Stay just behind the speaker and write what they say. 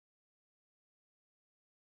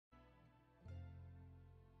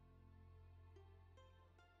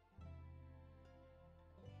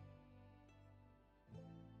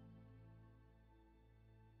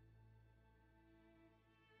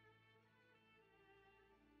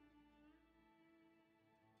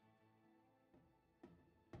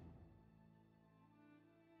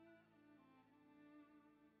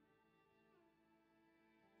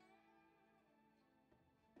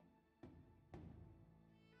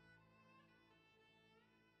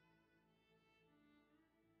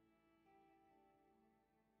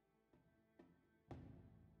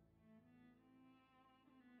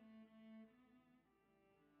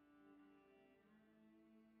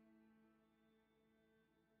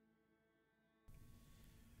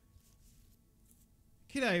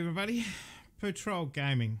G'day everybody, Patrol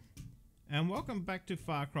Gaming, and welcome back to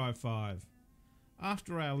Far Cry 5.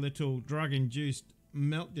 After our little drug-induced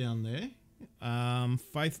meltdown there,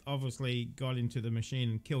 Faith obviously got into the machine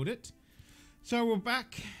and killed it. So we're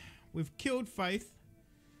back, we've killed Faith.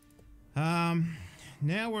 Now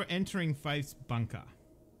we're entering Faith's bunker.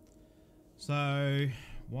 So,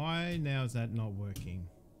 why now is that not working?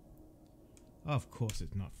 Of course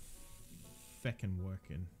it's not feckin'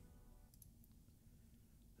 working.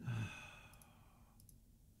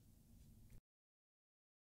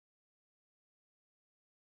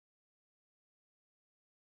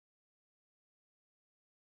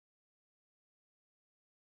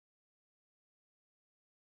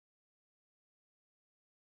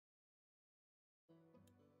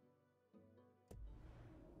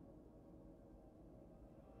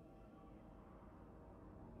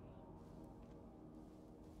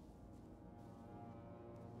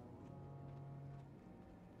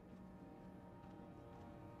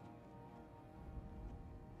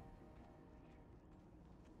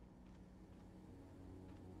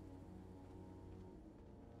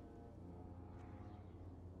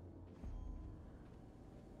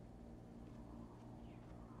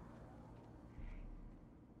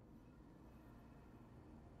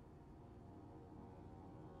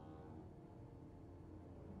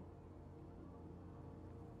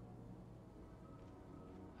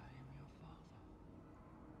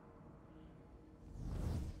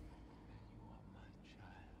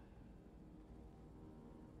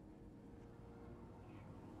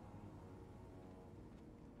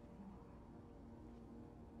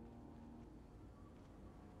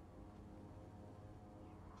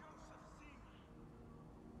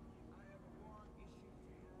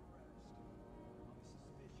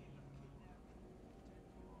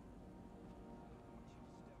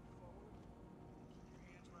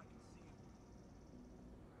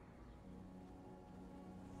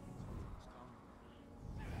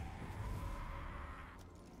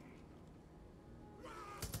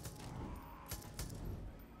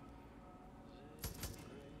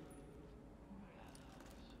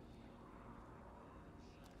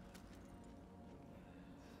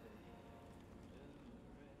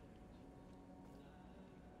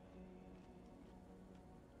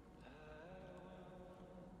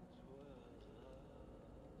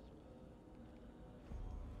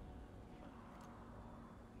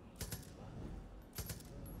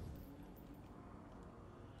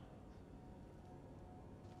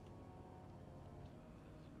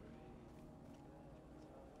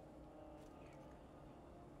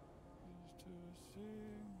 To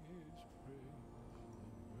sing his praise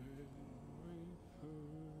when we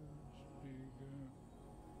first began.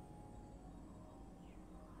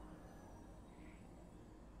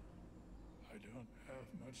 I don't have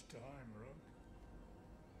much time, Rook.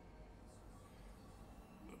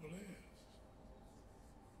 The bliss.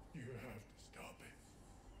 You have to stop it.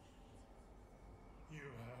 You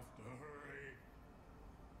have to hurry.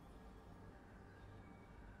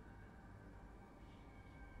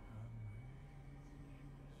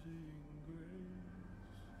 Amazing grace,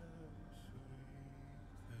 how sweet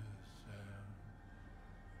the sound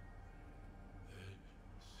that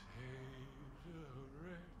saves a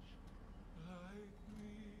wretch like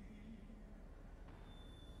me.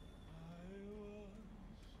 I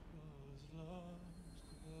once was lost,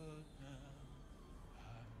 but now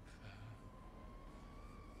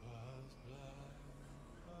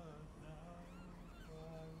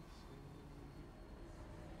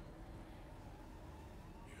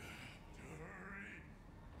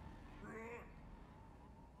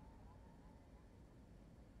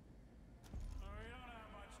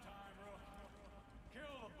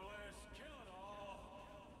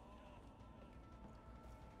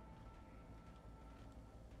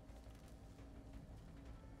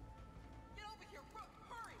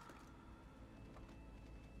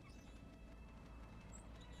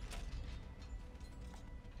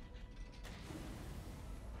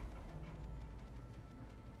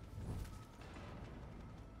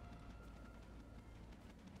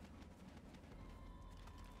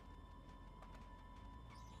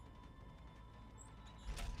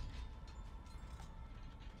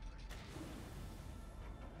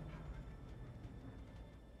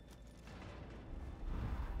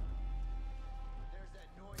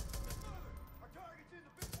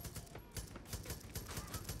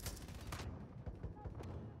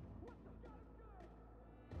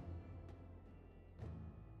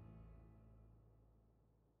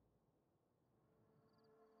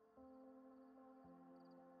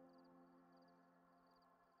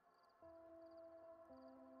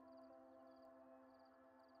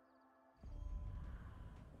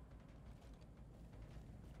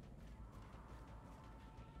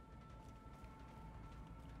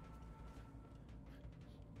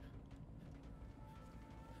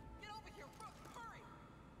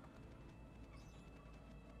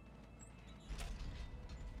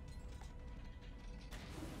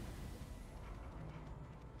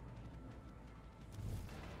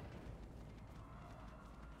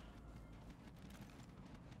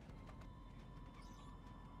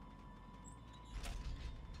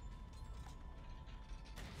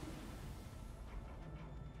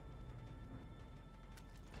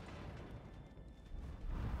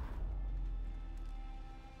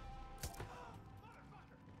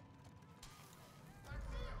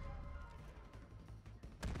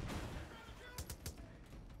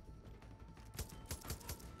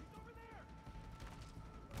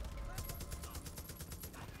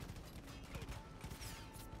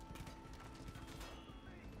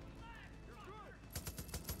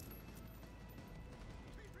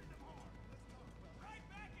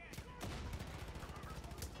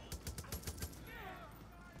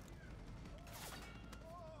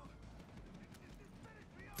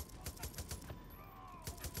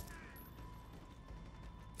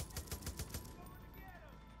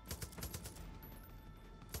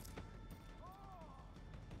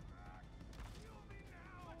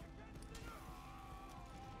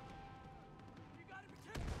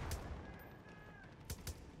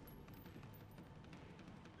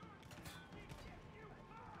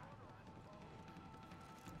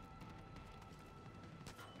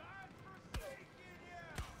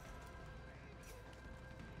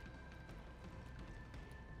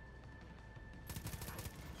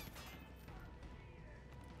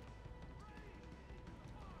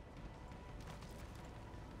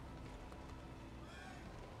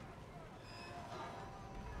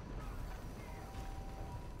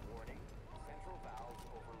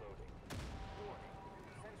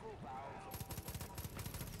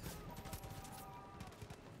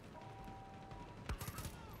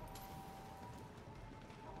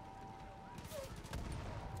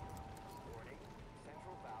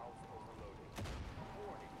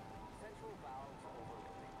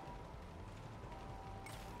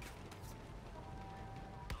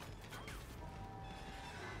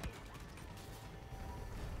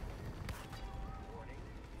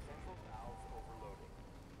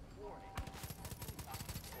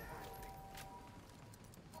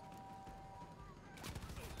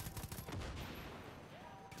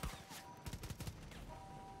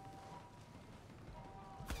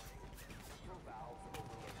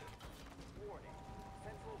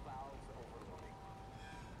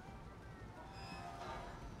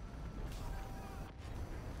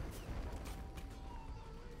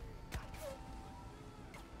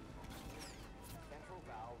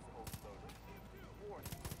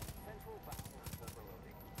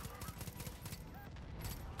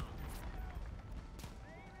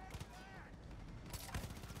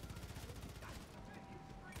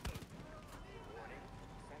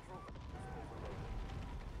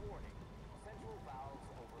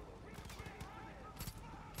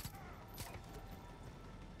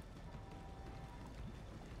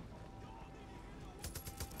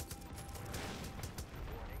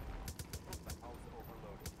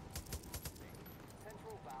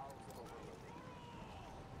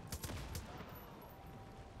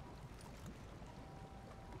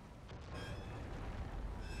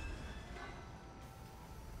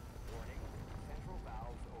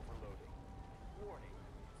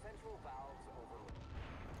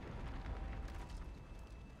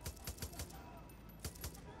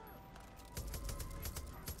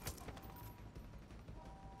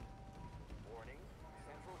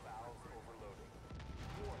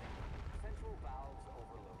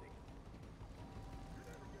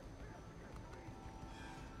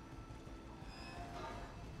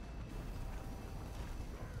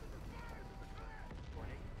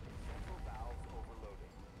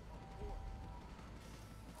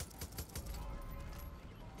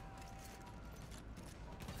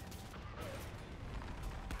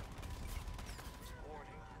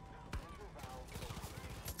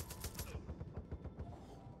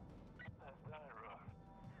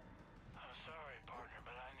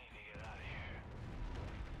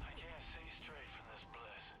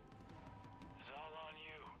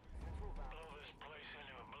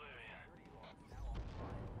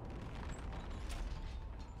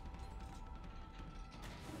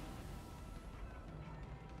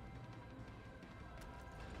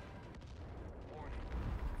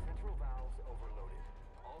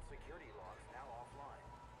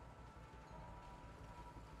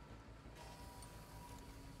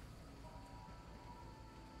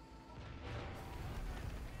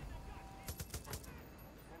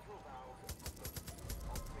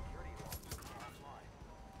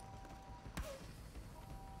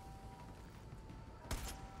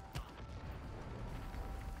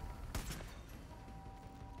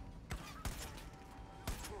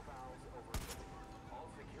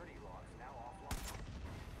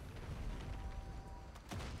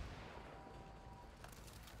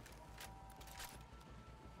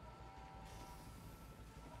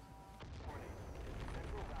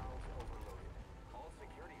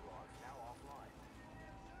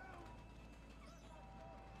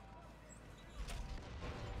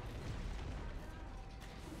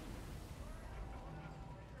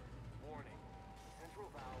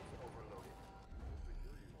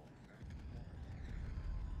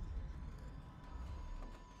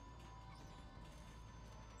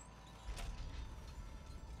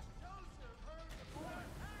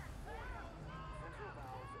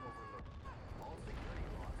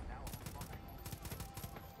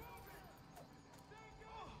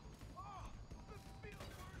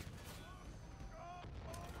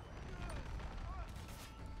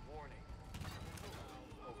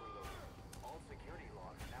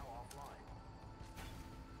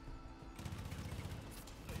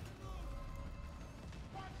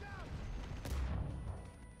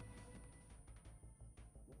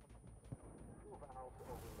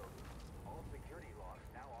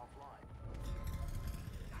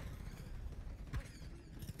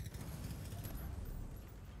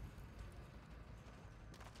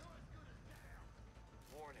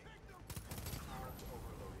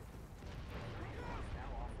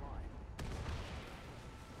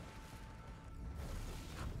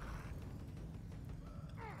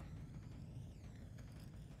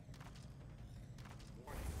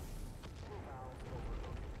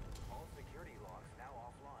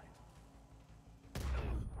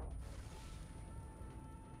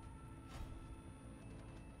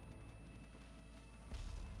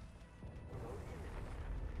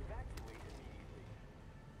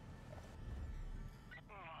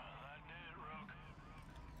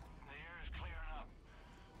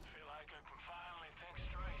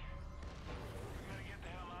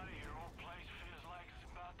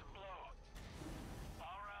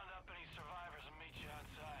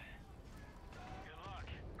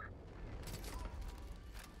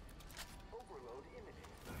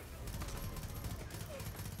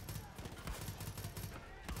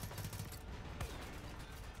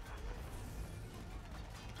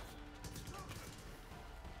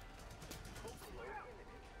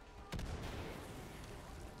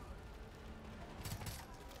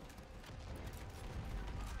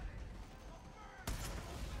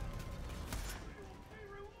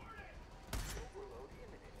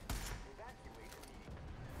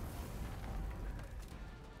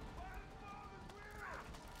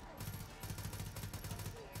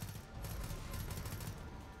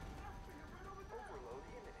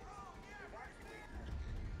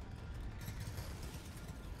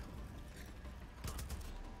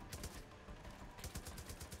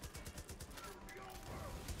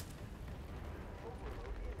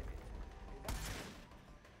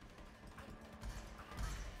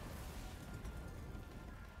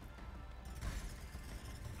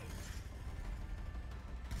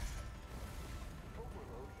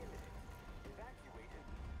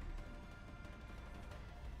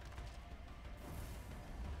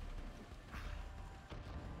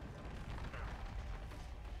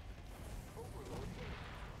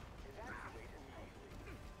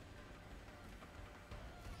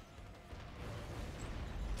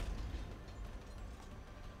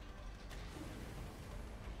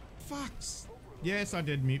fucks. Yes, I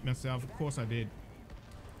did mute myself. Of course I did.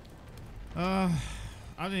 I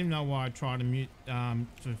don't even know why I try to mute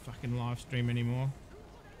to fucking live stream anymore.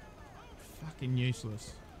 Fucking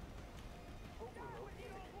useless.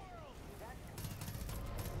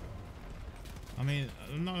 I mean,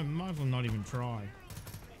 no, might as well not even try.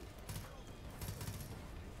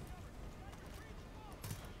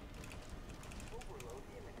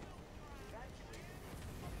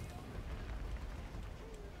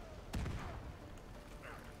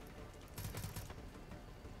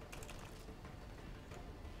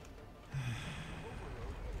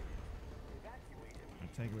 I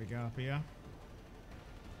think we go up here.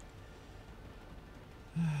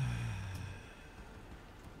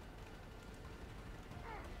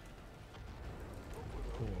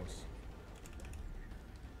 Of course.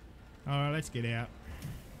 Alright, let's get out.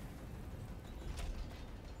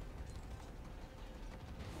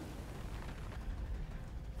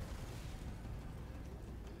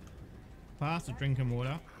 Pass the drinking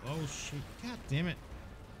water. Oh shit. God damn it.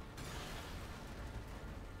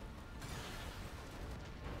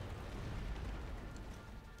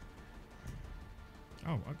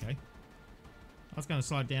 Oh, okay. I was going to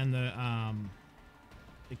slide down the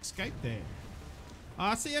escape there. Oh,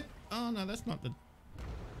 I see it. Oh, no, that's not the...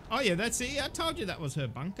 Oh, yeah, that's it. I told you that was her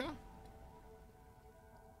bunker.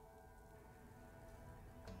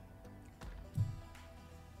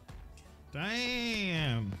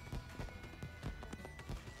 Damn.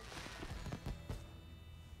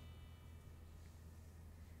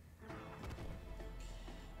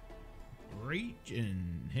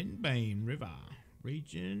 Region. Henbane River.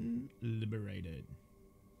 Region liberated.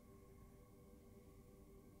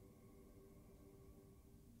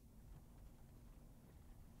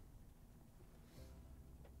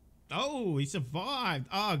 Oh, he survived.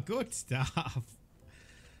 Oh, good stuff.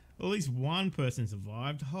 At least one person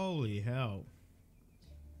survived. Holy hell.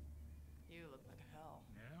 You look like hell.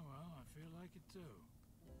 Yeah, well, I feel like it too.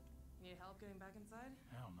 Need help getting back inside?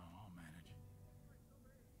 Hell no, I'll manage.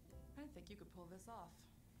 I didn't think you could pull this off.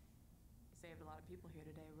 You saved a lot of people here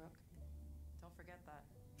today, Rook. Don't forget that.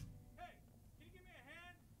 Hey, can you give me a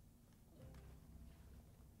hand?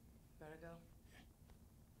 Better go.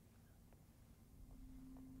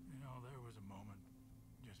 You know, there was a moment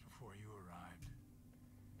just before you arrived.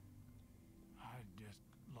 I just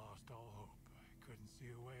lost all hope. I couldn't see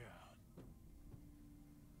a way out.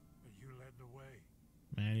 But you led the way.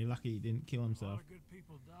 Man, you're lucky he didn't kill A himself. lot of good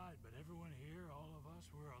people died, but everyone here, all of us,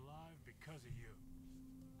 were alive because of you.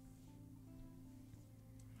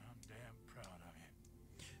 And I'm damn proud of you.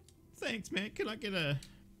 Thanks, man. Can I get a I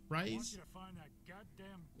want raise? you to find that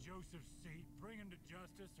goddamn Joseph Seed, bring him to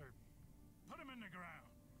justice, or put him in the ground.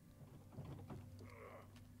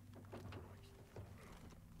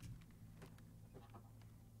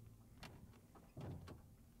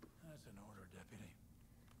 That's an order, Deputy.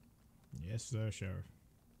 Yes, sir, Sheriff.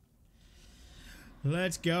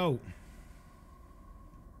 Let's go.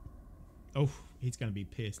 Oh, he's going to be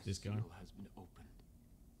pissed, this guy. Seal has been opened.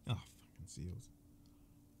 Oh, fucking seals.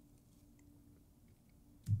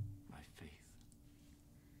 My faith.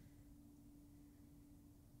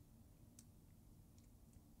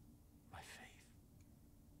 My faith.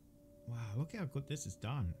 Wow, look how good this is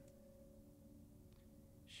done.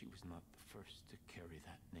 She was not the first to carry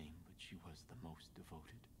that name, but she was the most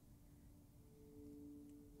devoted.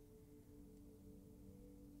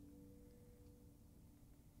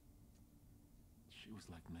 She was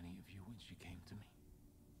like many of you when she came to me.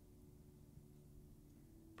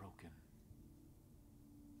 Broken.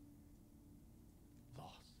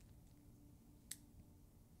 Lost.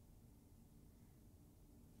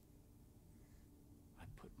 I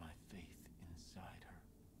put my faith inside her.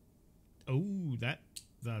 Oh, that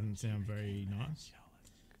doesn't sound very nice.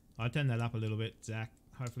 I'll turn that up a little bit, Zach.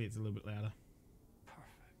 Hopefully it's a little bit louder.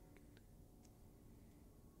 Perfect.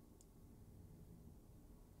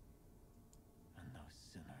 And those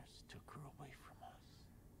sinners took her away from us.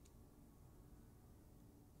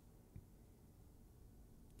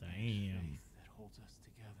 Damn. Faith that holds us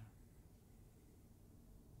together.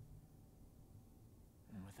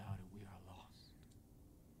 And without it, we are lost.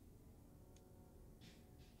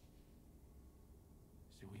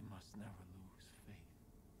 So we must never lose faith.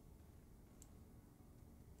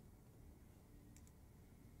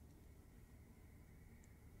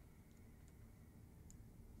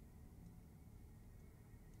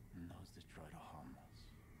 And those that try to harm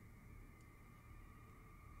us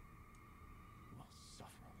will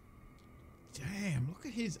suffer. Damn, look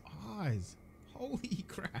at his eyes. Holy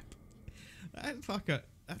crap. That's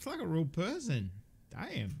like a real person.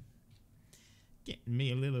 Damn. Getting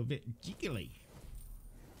me a little bit jiggly.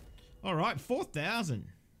 All right, 4,000.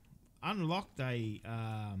 Unlocked a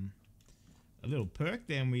little perk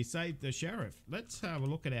there, and we saved the sheriff. Let's have a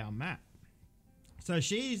look at our map. So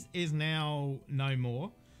she is now no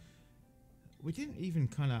more. We didn't even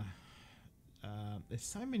kind of... there's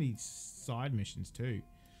so many side missions too.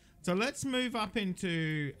 So let's move up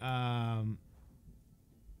into... okay.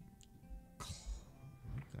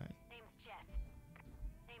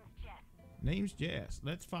 Name's Jess.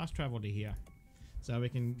 Let's fast travel to here. So we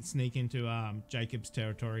can sneak into Jacob's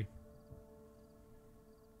territory.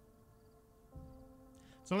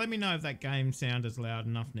 So let me know if that game sound is loud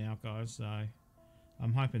enough now, guys. So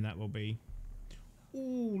I'm hoping that will be.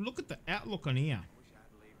 Ooh, look at the outlook on here.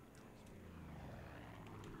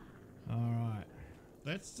 Alright.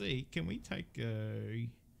 Let's see. Can we take a...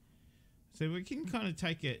 So we can kind of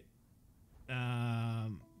take it...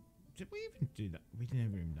 did we even do that? We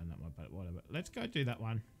never even done that one, but whatever. Let's go do that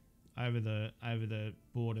one. Over the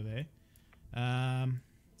border there. Dang,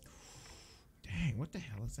 what the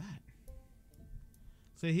hell is that?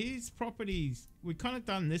 So his properties, we kind of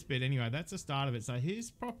done this bit anyway. That's the start of it. So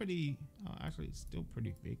his property, oh, actually it's still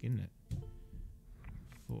pretty big, isn't it?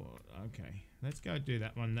 Okay, let's go do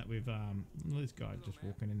that one that we've this guy just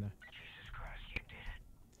walking in there. Jesus Christ, you did it.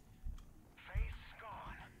 Faith's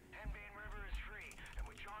gone. Henbane River is free, and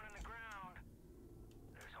with John in the ground,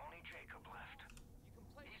 there's only Jacob left.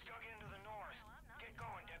 He's dug into the north. Get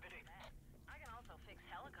going, deputy. I can also fix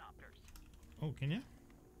helicopters. Oh, can you?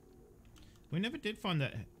 We never did find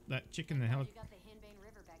that chick in the hell. You got the Henbane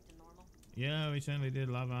River back to normal. Yeah, we certainly did,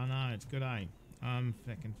 love. I know, it's good, eh?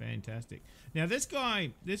 Fucking fantastic. Now this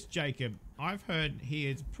guy, this Jacob, I've heard he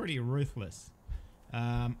is pretty ruthless.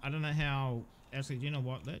 I don't know how. Actually, you know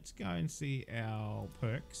what? Let's go and see our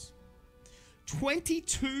perks.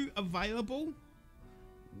 22 available.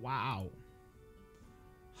 Wow.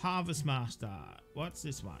 Harvest Master. What's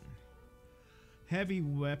this one? Heavy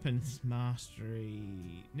Weapons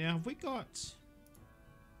Mastery. Now, have we got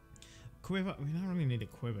quiver? We don't really need a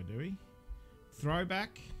quiver, do we?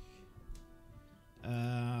 Throwback. Do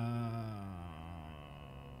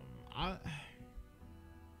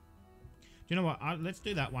you know what? Let's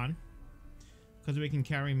do that one because we can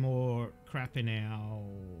carry more crap in our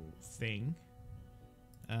thing.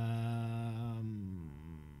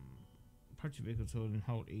 Approach your vehicle tool and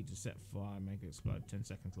hold E to set fire, make it explode 10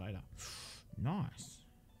 seconds later. Nice.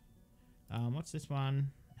 What's this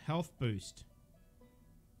one? Health boost.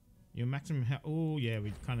 Your maximum health. Oh yeah,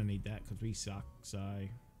 we kind of need that because we suck. So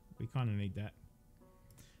we kind of need that.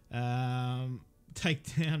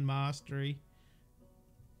 Takedown mastery.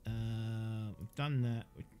 We've done that.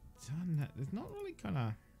 We've done that. There's not really kind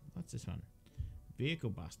of. What's this one? Vehicle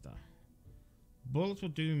buster. Bullets will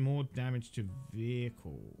do more damage to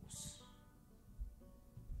vehicles.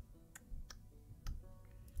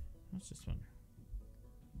 What's this one?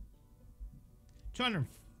 200.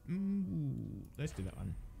 Ooh, let's do that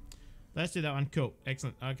one. Let's do that one. Cool.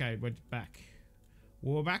 Excellent. Okay, we're back.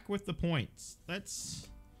 We're back with the points. Let's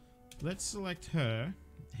select her.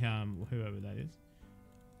 Whoever that is.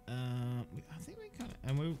 I think we kind of,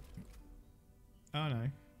 and we. Oh no.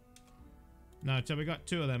 No, so we got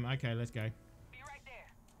 2 of them. Okay, let's go. Be right there.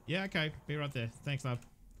 Yeah, okay. Be right there. Thanks, love.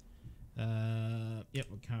 Yep,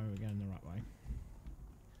 we're going the right way.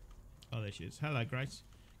 Oh, there she is. Hello, Grace.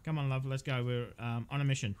 Come on, love. Let's go. We're on a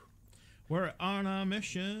mission. We're on a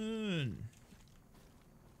mission.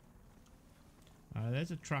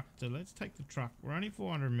 There's a truck. So let's take the truck. We're only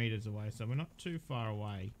 400 meters away, so we're not too far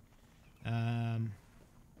away.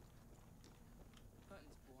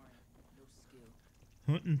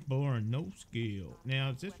 Hunting's boring. No skill. Now,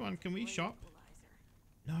 is this one? Can we shop?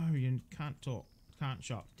 No, you can't talk. Can't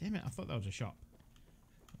shop. Damn it! I thought that was a shop.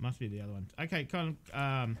 It must be the other one. Okay, come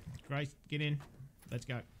on. Grace, get in. Let's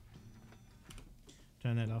go.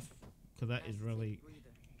 Turn that off, because that is really.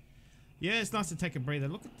 Yeah, it's nice to take a breather.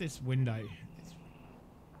 Look at this window.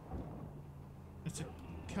 It's a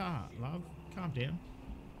car, love. Calm down.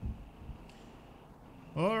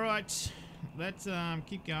 All right, let's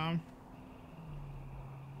keep going.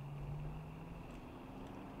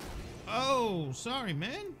 Oh, sorry,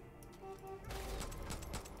 man.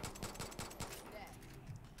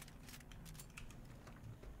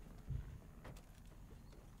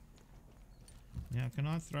 Now, can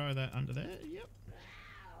I throw that under there? Yep.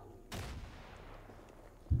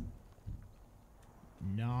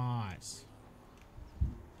 Nice.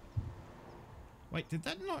 Wait, did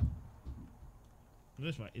that not...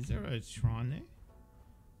 This way. Is there a shrine there?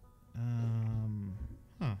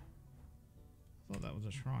 Huh. I thought that was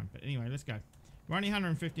a shrine. But anyway, let's go. We're only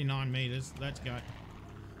 159 meters. Let's go.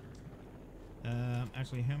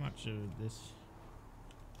 Actually, how much of this...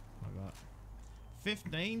 I got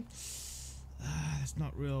 15. That's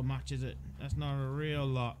not real much, is it? That's not a real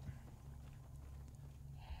lot.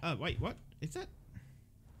 Oh, wait, what? Is that?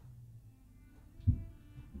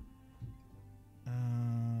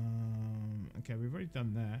 Okay, we've already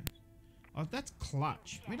done that. Oh, that's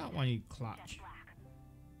clutch. We don't want any clutch.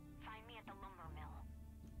 Find me at the lumber mill.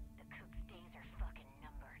 The cook's days are fucking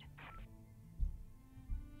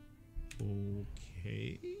numbered.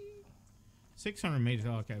 Okay. 600 meters.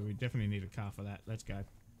 Oh, okay, we definitely need a car for that. Let's go.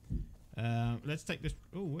 Let's take this.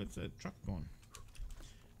 Oh, where's the truck gone?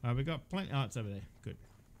 We got plenty. Oh, it's over there. Good.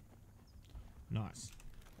 Nice.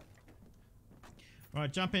 All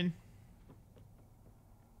right, jump in.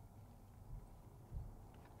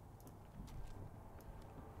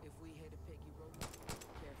 If we hit a piggy road,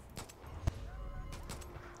 careful.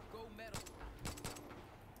 Go metal.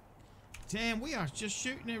 Damn, we are just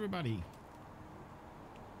shooting everybody.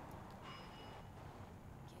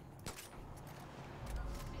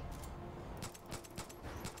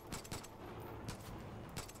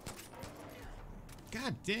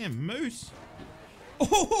 God damn, moose.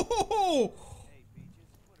 Oh!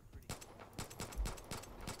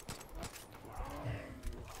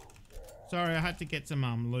 Sorry, I had to get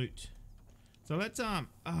some loot. So let's oh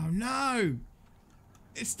no!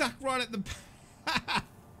 It's stuck right at the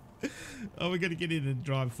oh, we gotta get in and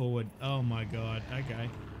drive forward. Oh my god, okay.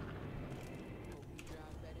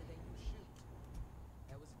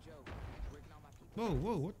 Whoa,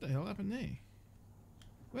 whoa, what the hell happened there?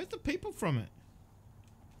 Where's the people from it?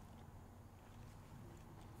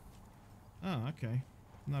 Oh, okay.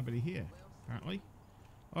 Nobody here, apparently.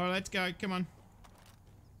 Alright, let's go. Come on.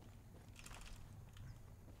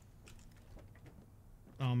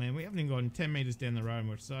 Oh, man. We haven't even gotten 10 meters down the road and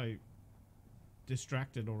we're so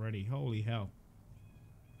distracted already. Holy hell.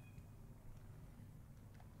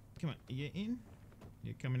 Come on. Are you in?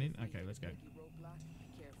 You're coming in? Okay, let's go.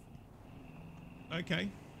 Okay.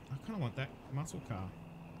 I kind of want that muscle car.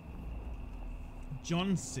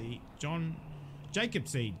 Jacob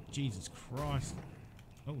Seed. Jesus Christ.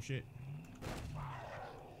 Oh, shit.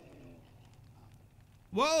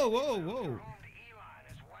 Whoa, whoa, whoa.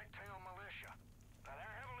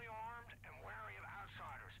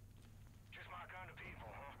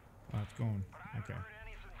 Oh, it's gone. Okay.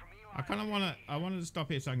 I kind of want to... I wanted to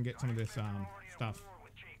stop here so I can get some of this stuff.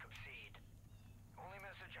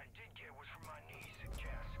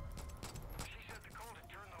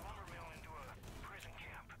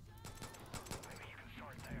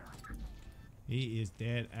 He is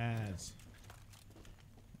dead as.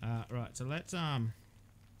 Right, so let's God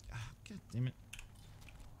damn it.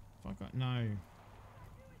 If I got no.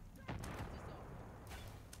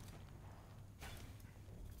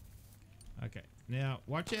 Okay, now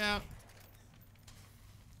watch out.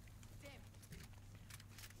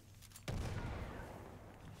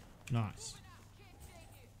 Nice.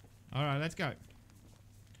 All right, let's go.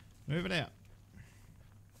 Move it out.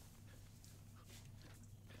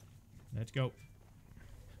 Let's go.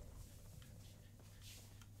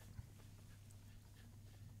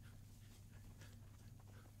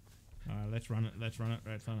 Alright, let's run it, let's run it,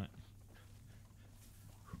 let's run it.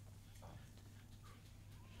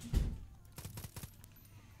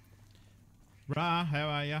 Rah, how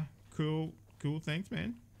are ya? Cool, cool, thanks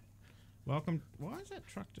man. Welcome. Why is that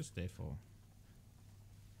truck just there for?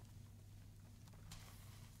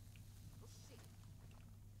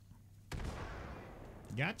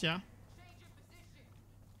 Gotcha.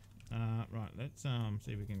 Right, let's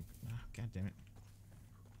see if we can. Oh, God damn it.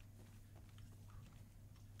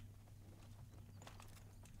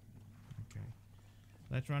 Okay,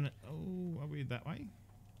 let's run it. Oh, are we that way?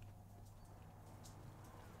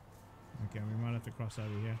 Okay, we might have to cross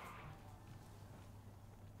over here.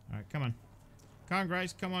 All right, come on, come on,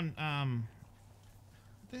 Grace, come on.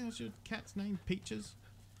 What the hell's your cat's name? Peaches.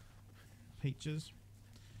 Peaches.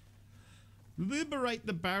 Liberate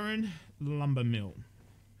the barren lumber mill.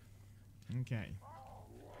 Okay.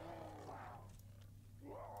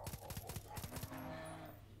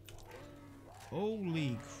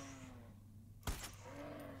 Holy.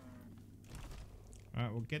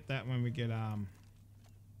 Alright, we'll get that when we get Alright,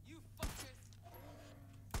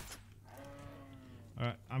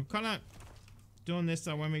 I'm kinda doing this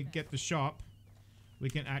so when we get the shop we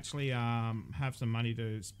can actually have some money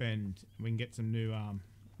to spend. We can get some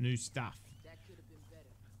new stuff.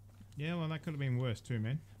 Yeah, well, that could have been worse too,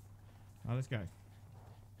 man. Oh, let's go.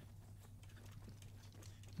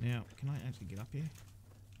 Now, can I actually get up here?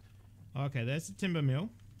 Okay, there's the timber mill.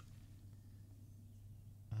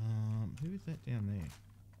 Who is that down there?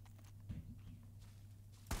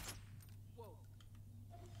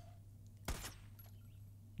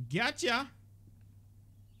 Gotcha.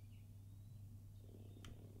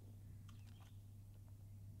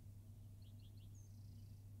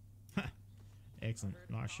 Excellent.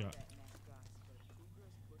 Nice shot.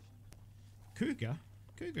 Cougar?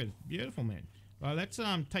 Cougar's beautiful, man. Well, let's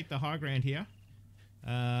take the high ground here.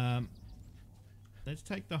 Let's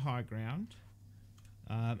take the high ground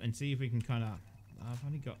and see if we can kind of... I've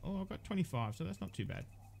only got... Oh, I've got 25, so that's not too bad.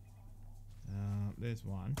 There's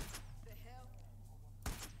one.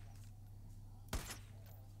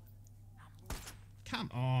 Come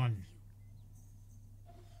on.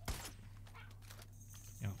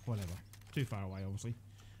 Oh, whatever. Too far away, obviously.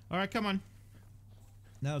 Alright, come on.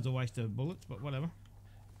 That was a waste of bullets, but whatever.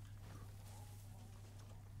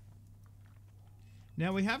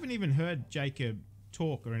 Now, we haven't even heard Jacob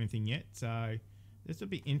talk or anything yet, so this will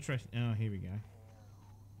be interesting. Oh, here we go.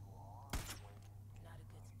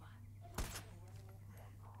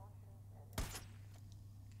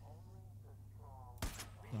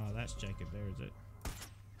 Oh, that's Jacob there, is it?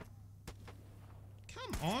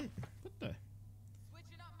 Come on. What the?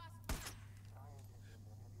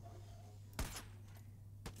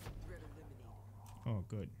 Oh,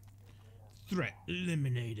 good. Threat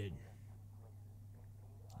eliminated.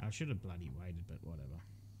 I should have bloody waited, but whatever.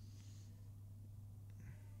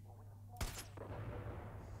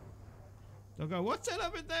 They'll go, what's that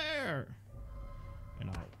over there? And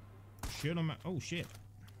I'll shoot them. Oh, shit.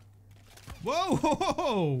 Whoa,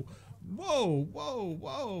 whoa, whoa, whoa,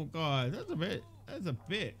 whoa, guys. That's a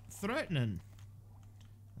bit threatening.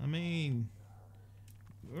 I mean,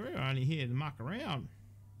 we're only here to muck around.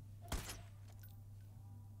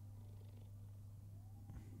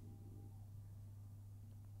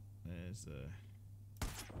 There's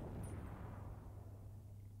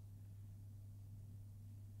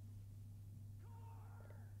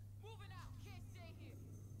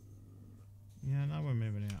yeah, no, we're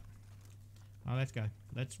moving out. Oh, let's go.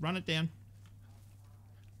 Let's run it down.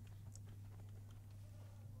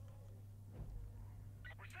 We're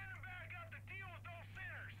sending back up to deal with those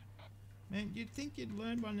sinners. Man, you'd think you'd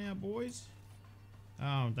learn by now, boys.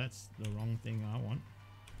 Oh, that's the wrong thing I want.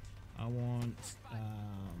 I want,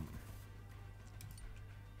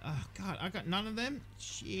 oh, God, I got none of them?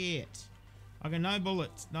 Shit. I got no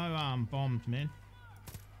bullets, no, bombs, man.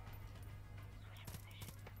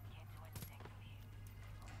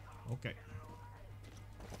 Okay.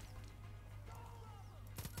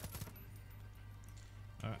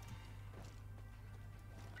 Alright.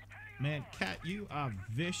 Man, Cat, you are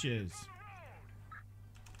vicious.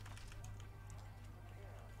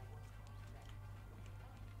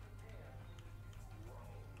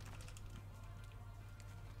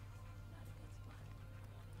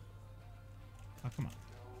 Oh, come on.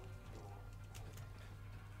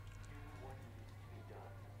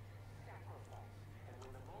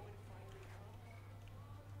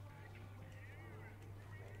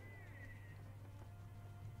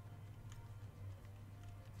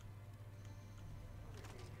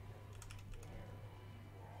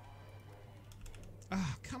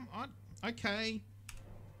 Ah, come on. Okay.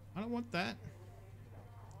 I don't want that.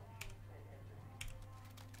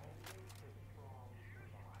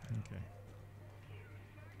 Okay.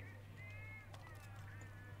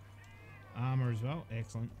 Armor as well.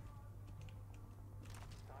 Excellent.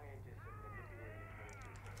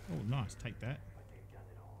 Oh, nice. Take that.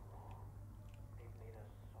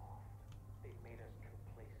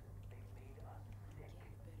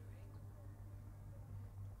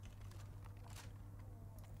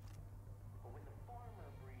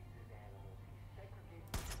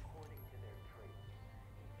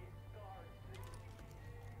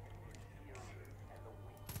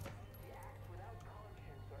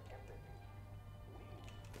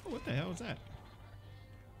 Oh, what the hell is that?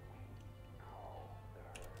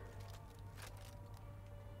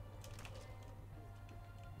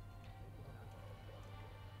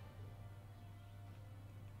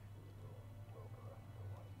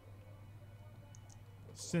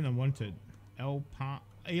 Sin unwanted.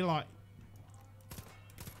 Eli.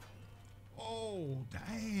 Oh,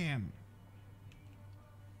 damn.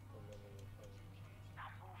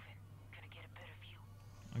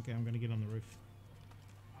 Okay, I'm gonna get on the roof.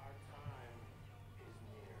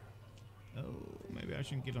 Oh, maybe I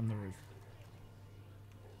shouldn't get on the roof.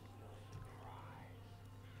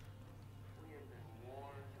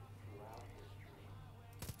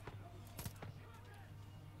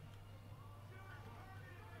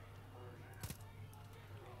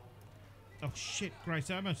 Oh shit, Grace,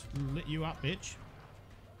 I must lit you up, bitch.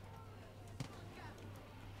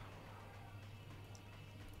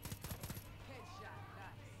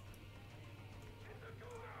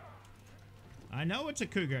 I know it's a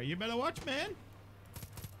cougar. You better watch, man.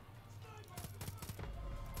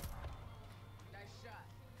 Nice shot.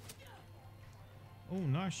 Oh,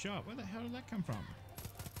 nice shot. Where the hell did that come from?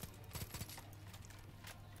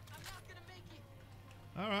 I'm not gonna make it.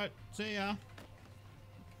 All right. See ya.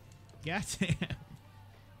 Goddamn. Thanks.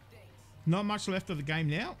 Not much left of the game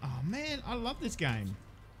now. Oh, man. I love this game.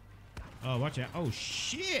 Oh, watch out. Oh,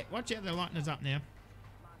 shit. Watch out. They're lighting us up now.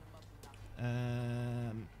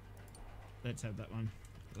 Let's have that one.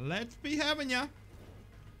 Let's be having ya.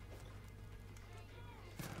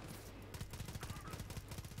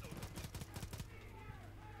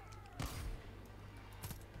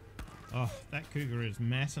 Oh, that cougar is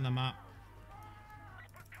messing them up.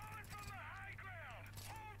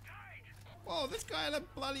 Whoa, this guy had a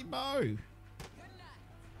bloody bow.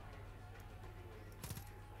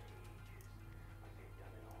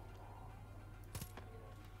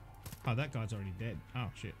 Oh, that guy's already dead. Oh,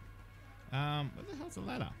 shit. Where the hell's the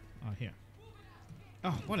ladder? Oh, here.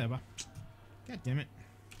 Oh, whatever. God damn it.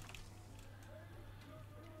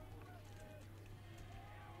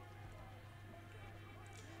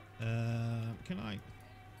 Can I?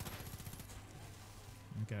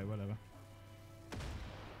 Okay, whatever.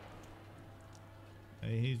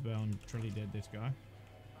 Hey, he's well and truly dead, this guy.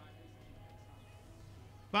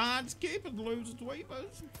 Bards, keep it, losers,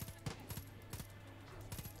 weepers.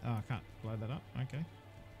 Oh, I can't blow that up. Okay.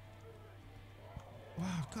 Wow,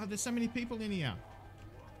 God, there's so many people in here.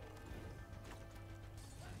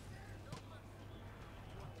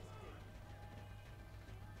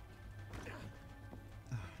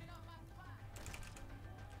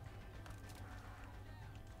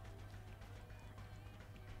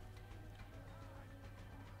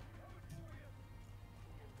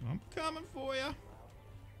 I'm coming for you.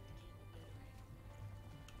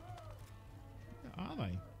 Where are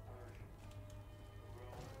they?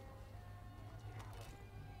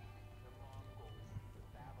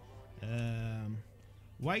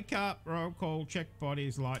 Wake up, roll call, check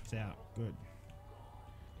bodies, lights out. Good.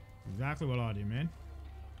 Exactly what I do, man.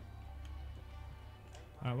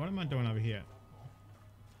 Alright, what am I doing over here?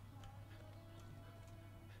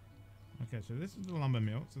 Okay, so this is the lumber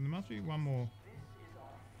mill. So there must be one more.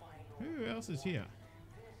 Who else is here?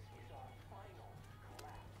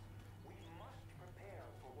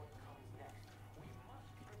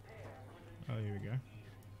 Oh, here we go.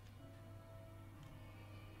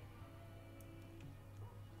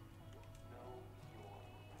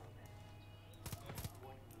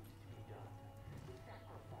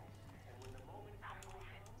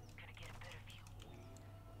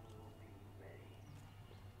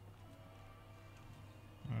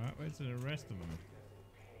 Alright, where's the rest of them?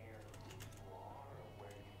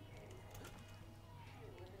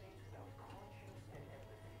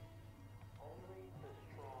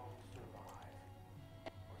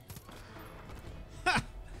 Ha!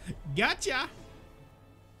 Gotcha!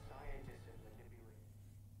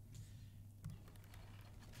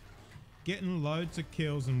 Getting loads of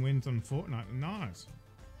kills and wins on Fortnite. Nice.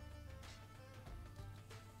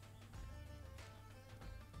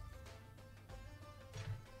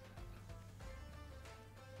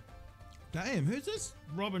 Damn, who's this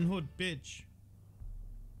Robin Hood bitch?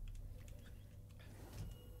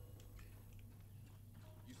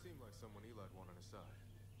 You seem like someone Eli'd want on his side.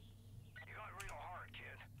 You got real hard,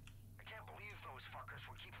 kid. I can't believe those fuckers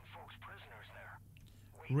were keeping folks prisoners there.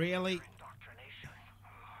 Really? Indoctrination.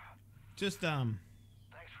 Just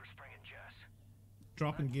Thanks for springing Jess.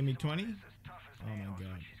 drop and give me 20. As tough as Oh my nails, God.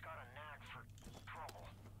 but she's got a knack for trouble.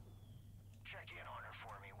 Check in on her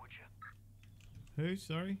for me, would you? Who?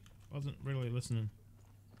 Sorry? Wasn't really listening.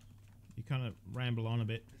 You kind of ramble on a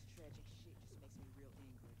bit. This tragic shit just makes me real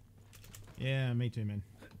angry. Yeah, me too, man.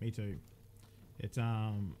 Me too. It's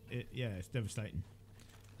yeah, it's devastating.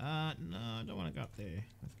 No, I don't want to go up there.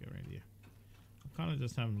 Let's go around here. I'm kind of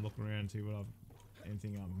just having a look around and see what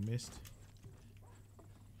anything I've missed.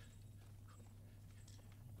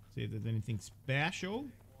 See if there's anything special.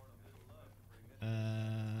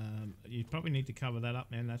 You probably need to cover that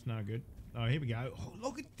up, man. That's no good. Oh, here we go. Oh,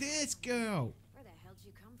 look at this girl. Where the hell'd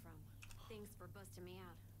you come from? Thanks for busting me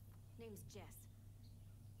out. Name's Jess.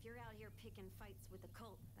 If you're out here picking fights with the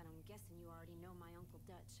cult, then I'm guessing you already know my Uncle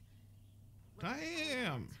Dutch. Look, I don't have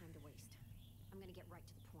Damn. time to waste. I'm gonna get right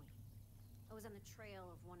to the point. I was on the trail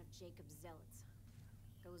of one of Jacob's zealots.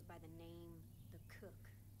 Goes by the name The Cook.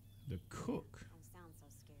 The cook. Don't sound so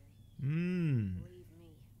scary. Mmm. Believe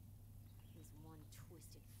me, he's one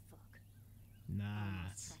twisted fuck. I almost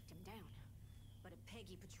Nice. tracked him down, but a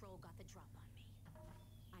Peggy patrol got the drop on me.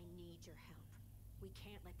 I need your help. We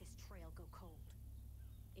can't let this trail go cold.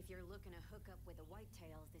 If you're looking to hook up with the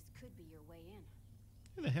whitetails, this could be your way in.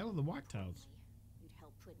 Who the hell are the whitetails? You'd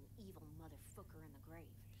help put an evil motherfucker in the grave.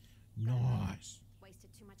 Nice.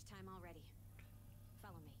 Wasted too much time already.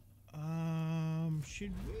 Follow me.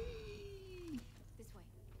 Should we? This way.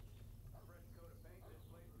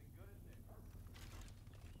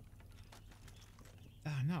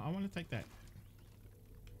 No, I want to take that.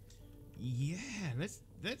 Yeah, let's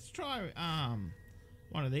try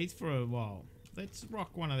one of these for a while. Let's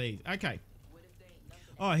rock one of these. Okay.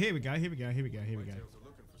 Oh, here we go. Here we go. Here we go. Here we go. Whitetails are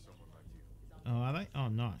looking for someone like you. Oh, are they? Oh,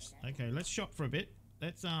 nice. Okay, let's shop for a bit.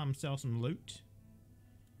 Let's sell some loot.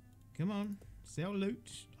 Come on, sell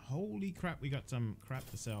loot. Holy crap, we got some crap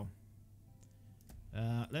to sell.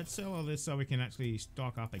 Let's sell all this so we can actually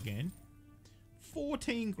stock up again.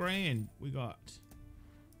 14 grand we got.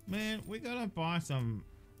 Man, we gotta buy some.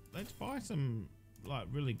 Let's buy some like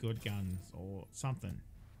really good guns or something.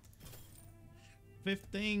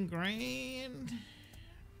 15 grand.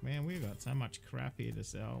 Man, we've got so much crap here to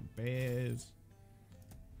sell. Bears.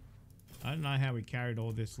 I don't know how we carried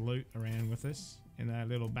all this loot around with us in our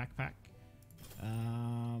little backpack.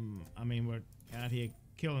 I mean, we're out here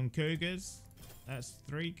killing cougars. That's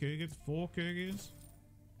 3 cougars, 4 cougars.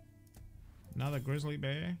 Another grizzly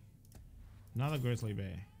bear. Another grizzly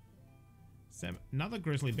bear. Another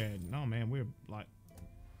grizzly bear. No, man, we're like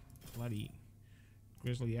bloody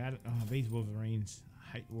grizzly at it. Oh, these wolverines.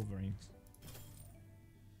 I hate wolverines.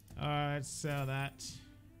 Alright, let's sell that.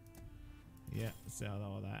 Yeah, sell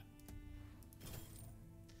all that.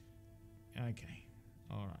 Okay.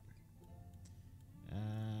 Alright.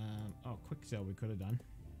 Oh, quick sell we could have done.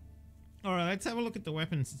 Alright, let's have a look at the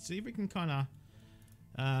weapons and see if we can kind of...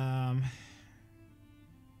 Alright,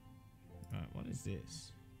 what is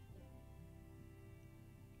this?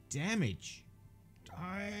 Damage.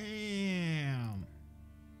 Damn.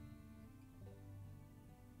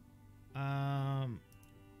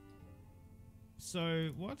 So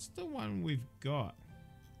what's the one we've got?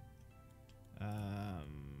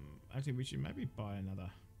 Actually, we should maybe buy another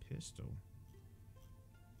pistol.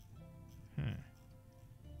 Huh.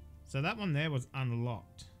 So that one there was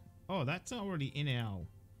unlocked. Oh, that's already in our...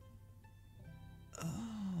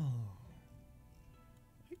 Oh.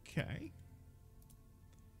 Okay.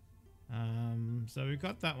 So we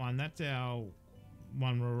got that one. That's our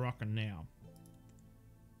one we're rocking now.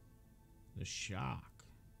 The shark.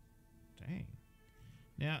 Dang.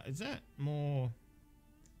 Now, is that more...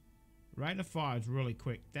 Rate of fire is really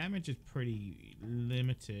quick. Damage is pretty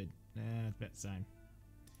limited. Nah, it's about the same.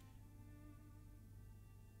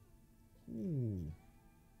 Ooh.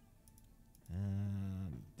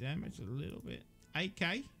 Damage a little bit.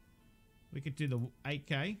 8k. We could do the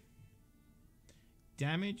 8k.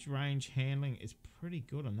 Damage, range, handling is pretty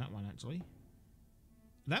good on that one, actually.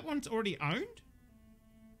 That one's already owned?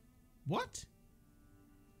 What?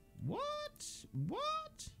 What? What?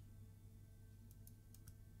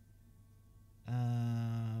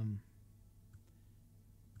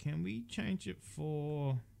 Can we change it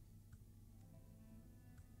for...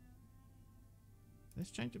 Let's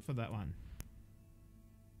change it for that one.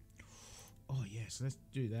 Oh, yes, let's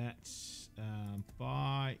do that.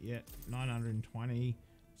 Buy, yeah, 920.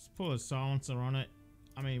 Let's put a silencer on it.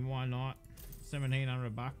 I mean, why not?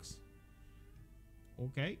 1,700 bucks.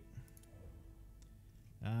 Okay.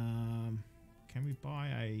 Can we buy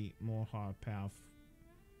a more high power?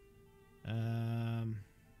 I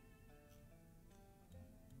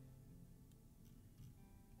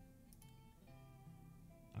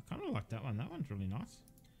kind of like that one. That one's really nice.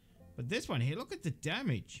 But this one here, look at the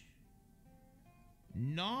damage.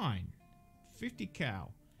 50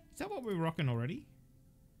 cal. Is that what we're rocking already?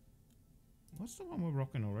 What's the one we're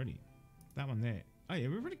rocking already? That one there. Oh yeah,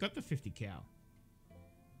 we've already got the 50 cal.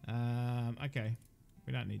 Okay.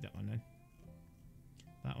 We don't need that one then.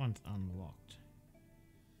 That one's unlocked.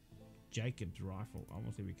 Jacob's rifle.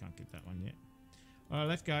 Obviously we can't get that one yet. Alright,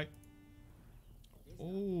 let's go.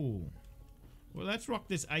 Oh. Well, let's rock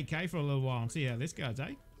this AK for a little while and see how this goes,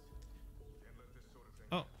 eh?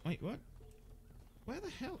 Oh, wait, what? Where the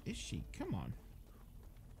hell is she? Come on.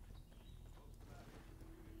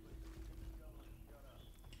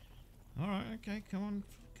 Alright, okay, come on.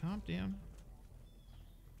 Calm down.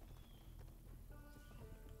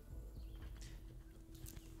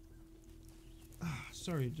 Ah,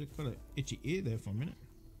 sorry, just got an itchy ear there for a minute.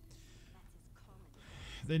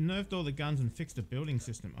 They nerfed all the guns and fixed the building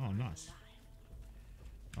system. Oh, nice.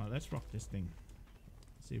 Alright, let's rock this thing.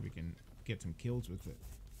 See if we can get some kills with it.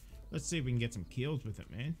 Let's see if we can get some kills with it,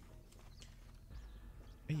 man.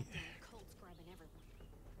 Yeah. Cults grabbing everyone.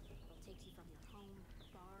 They'll take you from your home,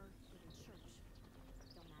 bar, even church.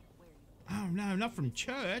 Don't matter where you are. All no, not from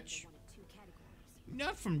church. One of two categories.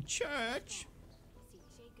 Not from church. See,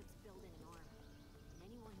 Jacob's building an army,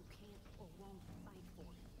 and anyone who can't or won't fight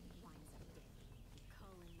for it winds up dead.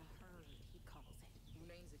 Culling the herd, he calls it.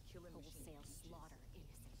 Humane's a killing machine. Wholesale slaughter,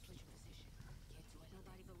 innocent people. Can't do anything.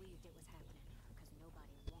 Nobody believed it was happening, because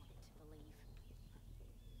nobody wanted to believe.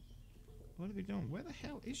 What are we doing? Where the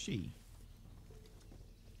hell is she?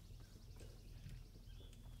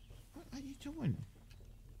 What are you doing?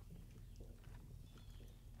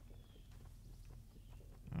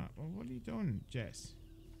 Well, what are you doing, Jess?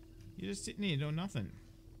 You're just sitting here doing nothing.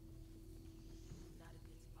 Not a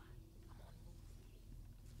good spot. I'm on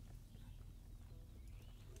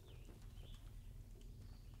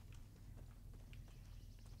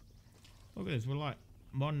move. Look at this. We're like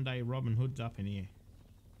modern day Robin Hoods up in here.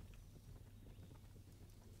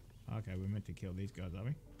 Okay, we're meant to kill these guys, are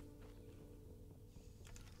we? Change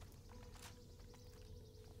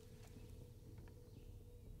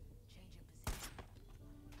of position.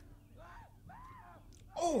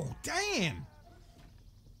 Oh, damn!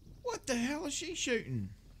 What the hell is she shooting?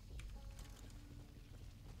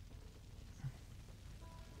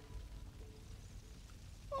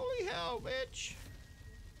 Holy hell, bitch!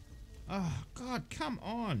 Oh, God, come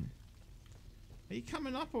on! Are you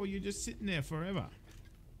coming up or are you just sitting there forever?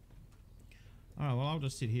 Alright, well, I'll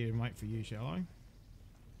just sit here and wait for you, shall I?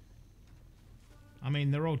 I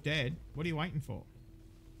mean, they're all dead. What are you waiting for?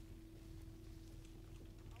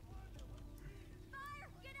 Fire!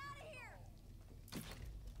 Get out of here!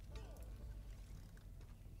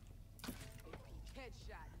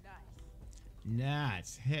 Headshot, nice.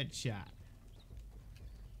 Nice. Headshot.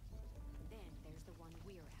 Then there's the one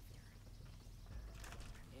we're after.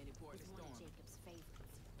 Any port He's in one of storm. Jacob's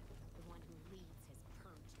favorites. The one who leads his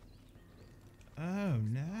purge. Oh,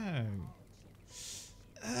 no.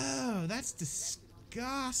 Oh, that's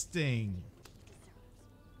disgusting.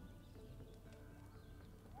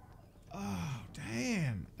 Oh,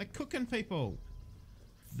 damn. They're cooking people.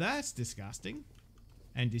 That's disgusting.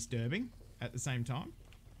 And disturbing at the same time.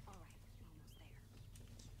 All right, almost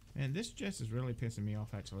there. Man, this Jess is really pissing me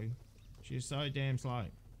off, actually. She's so damn slow.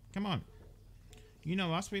 Come on. You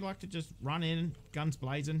know us, we like to just run in, guns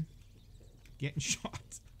blazing, getting shot.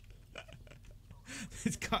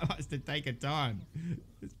 This guy likes to take a time.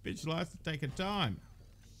 This bitch likes to take a time.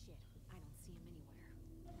 Shit, I don't see him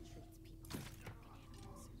anywhere. Treats people like fucking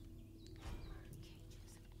animals. Cages.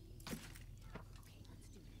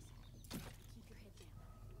 Okay, let's do this. Keep your head down.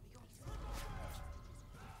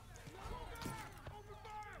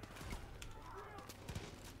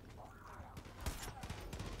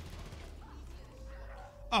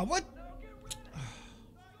 Oh, what?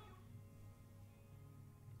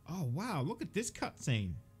 Oh, wow. Look at this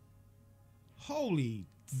cutscene. Holy,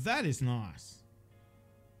 that is nice.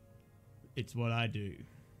 It's what I do.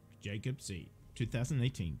 Jacob C.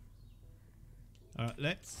 2018. Alright,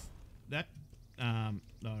 let's do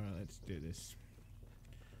this.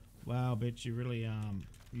 Wow, bitch, you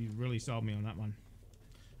really sold me on that one.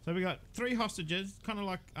 So we got 3 hostages, kind of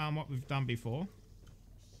like what we've done before.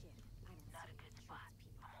 Shit, I don't Not a good spot.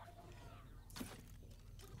 Okay, let's do this.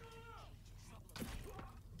 Keep your head down.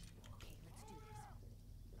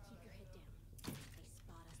 If they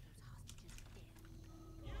spot us, those hostages are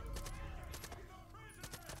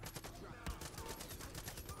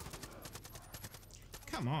dead.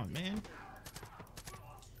 Come on, man.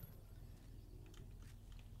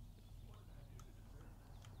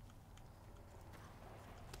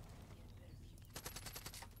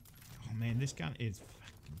 Oh man, this gun is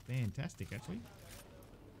fucking fantastic, actually.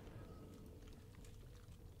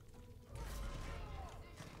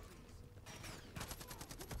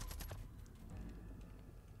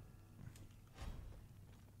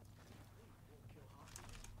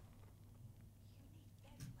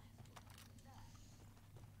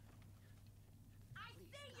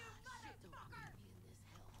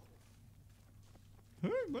 Who?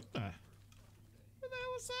 What the? Who the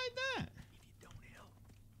hell was saying that? If you don't help,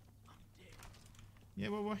 I'm dead. Yeah,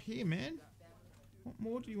 well, we're here, man. What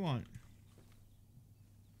more do you want?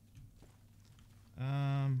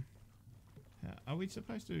 Are we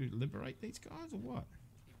supposed to liberate these guys or what?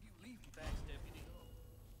 If you leave me, backstab you.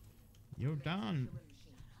 You're done. Killing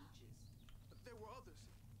machine peaches. But there were others.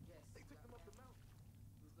 Yes. They took them up the mountain.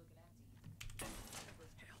 Who's looking after you?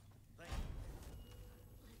 Hell, thank you.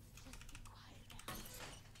 Let's just be quiet now.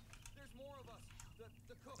 There's more of us. The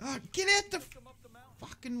cook. Oh, get out the Come up the mountain.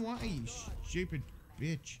 fucking way, you stupid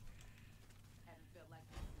bitch. Haven't felt like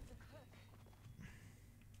this since the cook.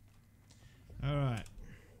 Alright.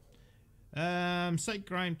 Sake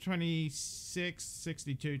Graham 26,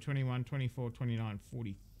 62, 21, 24, 29,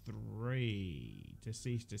 43. 3.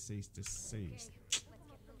 Deceased.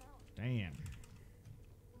 Damn.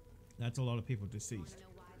 That's a lot of people deceased.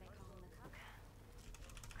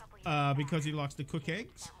 Because he likes to cook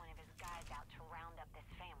eggs?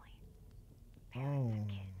 Oh,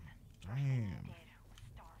 damn.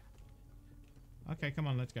 Okay, come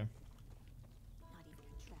on, let's go. Not even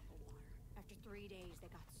a drop of water. After 3 days, they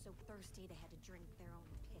got so thirsty they had to drink their own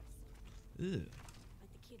piss. Ugh.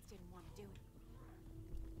 But the kids didn't want to do it.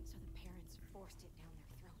 So the parents forced it down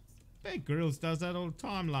their throats. Bear Grylls does that all the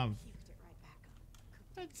time, love. Puked it right back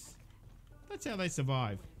up. Cooked it That's how they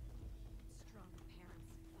survive. Strong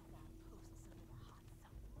parents fell down posts under the hot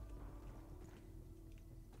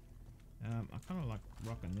sun. I kind of like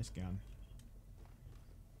rocking this gun.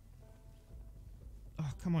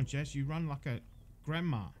 Oh, come on, Jess. You run like a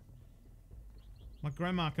grandma. My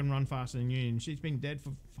grandma can run faster than you, and she's been dead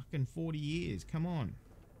for fucking 40 years. Come on.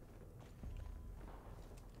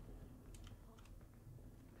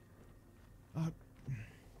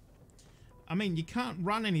 I mean, you can't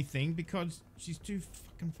run anything because she's too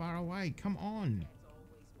fucking far away. Come on.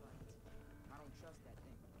 I don't trust that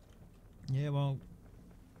thing. Yeah, well,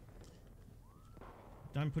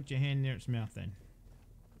 don't put your hand near its mouth then.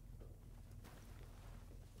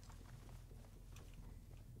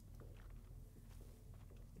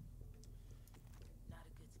 Not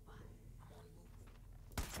a good spot. I'm on the move.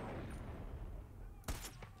 Let's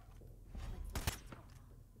look what's going on.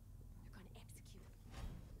 They're going to execute him.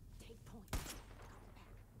 Take point. Go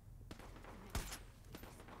back. Remember, they spawn us.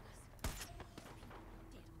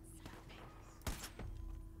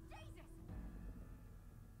 Dead on sight.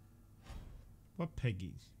 Jesus! What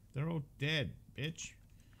piggies? They're all dead, bitch.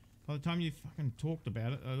 By the time you fucking talked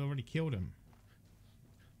about it, I'd already killed him.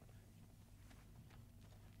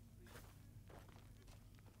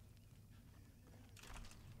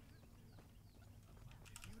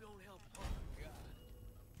 You don't help. Oh my God.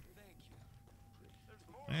 Thank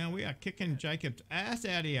you. And we are kicking Jacob's ass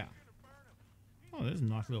out here. Oh, there's a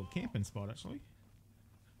nice little camping spot, actually.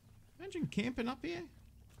 Imagine camping up here.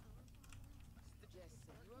 Jess,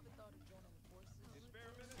 have you ever thought of joining the forces?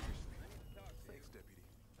 Thanks, Deputy.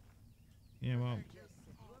 Yeah, well.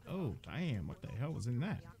 Oh, damn. What the hell was in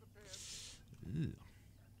that? Ugh.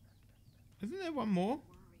 Isn't there one more?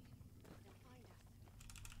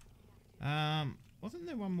 Wasn't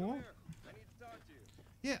there one more? I need to talk to you.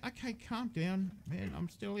 Yeah, okay, calm down. Man, I'm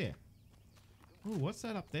still here. Oh, what's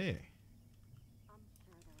that up there?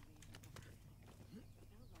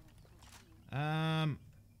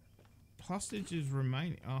 Hostages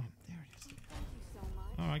remaining. Oh, there it is. Thank you so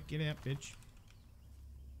much. Alright, get out, bitch.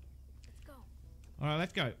 Let's go. Alright,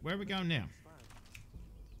 let's go. Where are we going now?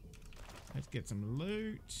 Let's get some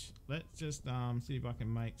loot. Let's just see if I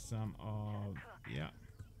can make some of... Yeah.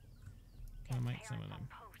 Can I make some of them?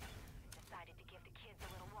 Decided to give the kids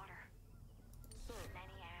a little water. Sir, Then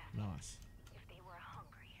he asked Nice. if they were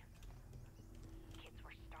hungry. Kids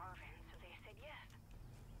were starving, so they said yes.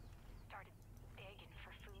 Started begging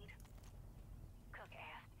for food. Cook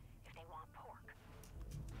asked if they want pork.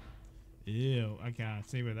 Ew. Okay, I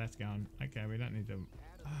see where that's going. Okay, we don't need to... We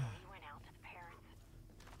went out to the parents.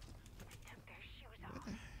 They took their shoes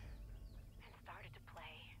off and started to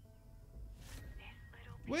play. This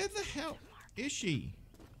little Where the hell is she?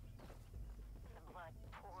 The blood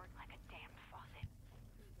poured like a damn faucet.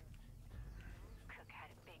 Cook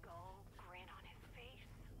had a big old grin on his face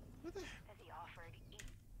Where the... as he offered each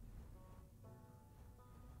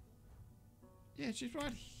Yeah, she's right.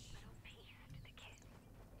 little piece to the kids.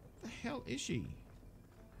 The hell is she?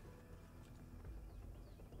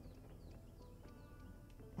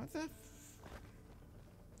 What the...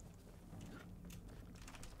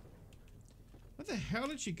 Where the hell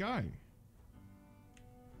did she go?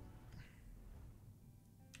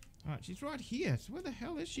 Alright, she's right here. So where the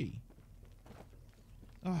hell is she?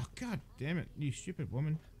 Oh, god damn it, you stupid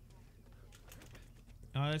woman.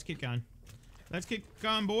 Alright, let's keep going. Let's keep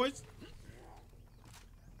going, boys.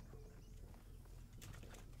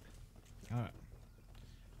 Alright.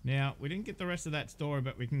 Now, we didn't get the rest of that story,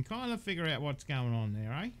 but we can kind of figure out what's going on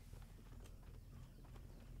there, eh?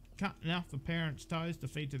 Cutting off the parents' toes to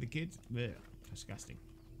feed to the kids? Blech, disgusting.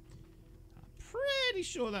 I'm pretty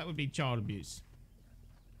sure that would be child abuse.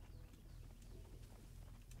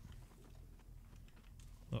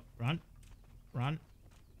 Look, run. Run.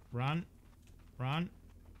 Run. Run.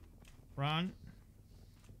 Run.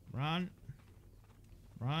 Run.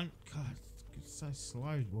 Run. God, it's so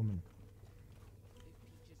slow, woman. if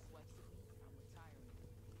he just swipes at me,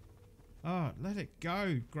 I'm retiring. Oh, let it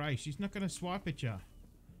go, Grace. She's not going to swipe at you.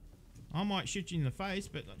 I might shoot you in the face,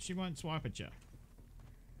 but she won't swipe at you.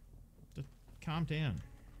 Just calm down.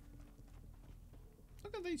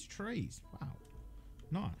 at these trees. Wow.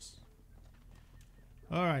 Nice.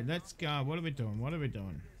 Alright, let's go. What are we doing? What are we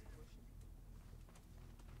doing?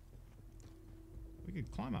 We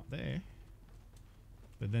could climb up there.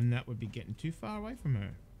 But then that would be getting too far away from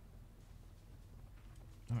her.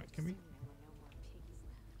 Alright, can we...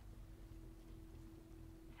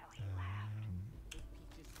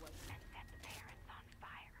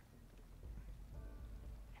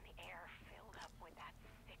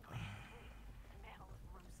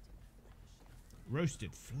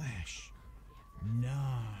 Roasted flesh.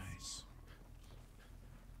 Nice.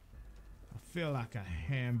 I feel like a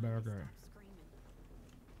hamburger. Screaming.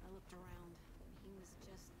 I looked around. He was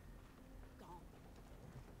just gone.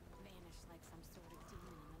 Vanished like some sort of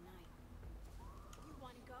demon in the night. You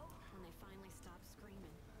want to go? When they finally stopped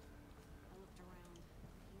screaming, I looked around.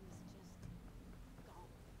 He was just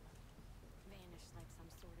gone. Vanished like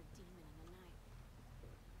some sort of demon in the night.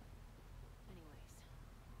 Anyways,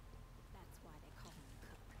 that's why they call him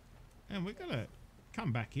the cook. And we gotta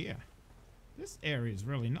come back here. This area is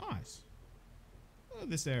really nice. Look at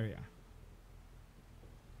this area.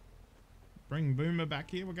 Bring Boomer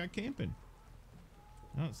back here, we'll go camping.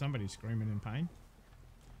 Oh, somebody's screaming in pain.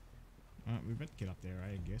 Alright, we better get up there,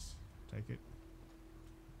 I guess. Take it.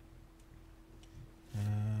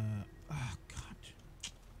 Oh, God.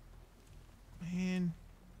 Man.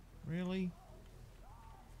 Really?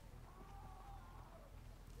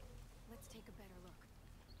 Let's take a better look.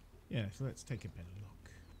 Yeah, so let's take a better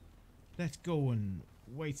look. Let's go and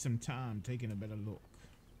waste some time taking a better look.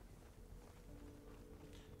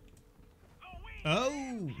 Oh! Pure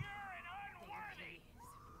and unworthy.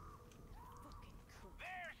 Fucking cook.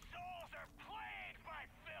 Their souls are plagued by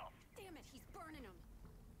filth. Damn it, he's burning them.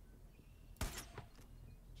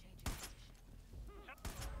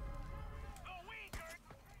 The weak are...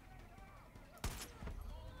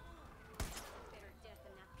 Better death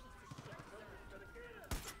than that piece of shit.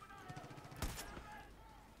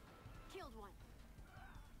 Killed one.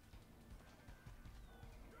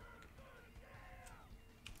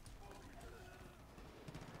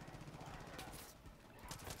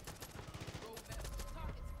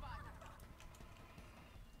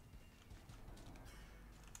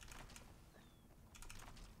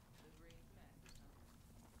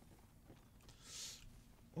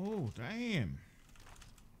 Oh, damn.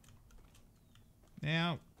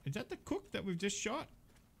 Now, is that the cook that we've just shot?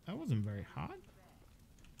 That wasn't very hard.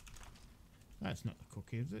 That's not the cook,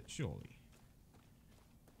 is it? Surely.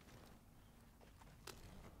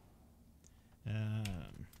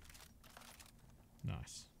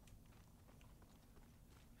 Nice.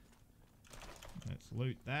 Let's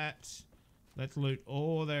loot that. Let's loot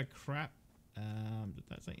all their crap. Did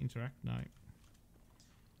that say interact? No.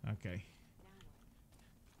 Okay.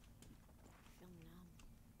 Feel numb.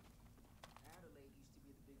 Adelaide used to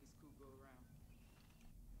be the biggest cougar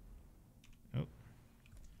around. Oh.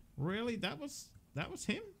 Really? That was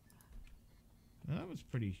him? That was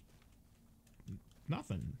pretty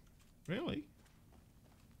nothing. Really?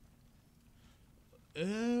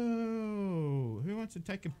 Oh, who wants to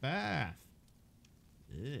take a bath?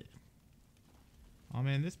 Ugh. Oh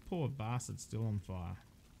man, this poor bastard's still on fire.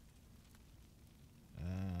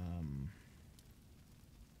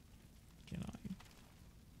 Can I?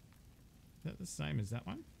 Is that the same as that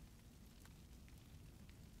one?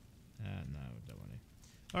 No, I don't want to.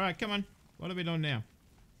 All right, come on. What are we doing now?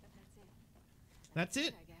 So that's it. That's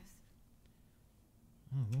it? I guess.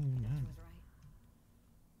 Oh, Doctor no. was right.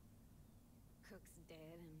 Cook's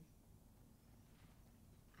dead and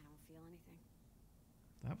I don't feel anything.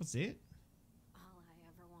 That was it? All I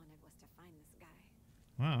ever wanted was to find this guy.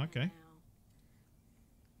 Wow, And okay. now,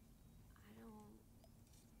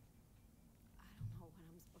 I don't know what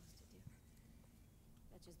I'm supposed to do.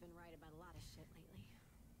 Dutch has been right about a lot of shit lately.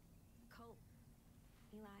 The cult,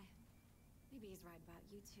 Eli, maybe he's right about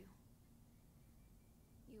you too.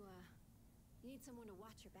 You need someone to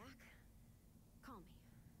watch your back? Call me.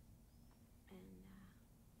 And,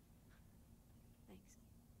 thanks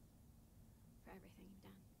for everything you've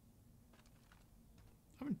done.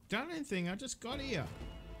 I haven't done anything. I just got here.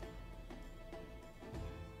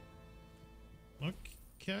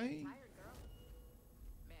 Okay. Tired, girl?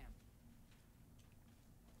 Ma'am.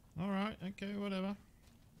 All right. Okay. Whatever.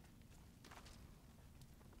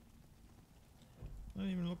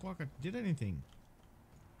 Doesn't even look like I did anything.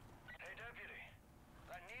 Hey, deputy.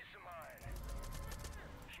 That niece of mine.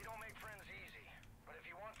 She don't make friends easy. But if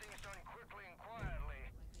you want things done quickly and quietly,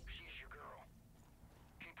 she's your girl.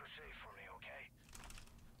 Keep her safe for me, okay?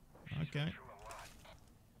 She's Okay. been through a lot.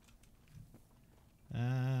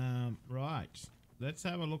 Right. Let's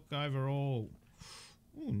have a look overall.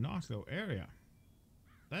 Ooh, nice little area.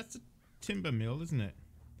 That's a timber mill, isn't it?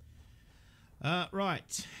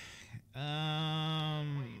 Right.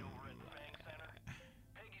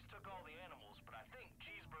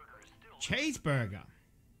 Cheeseburger.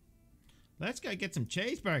 Let's go get some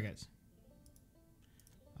cheeseburgers.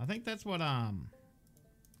 I think that's what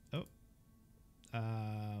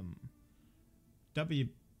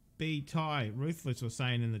WB Ty Ruthless was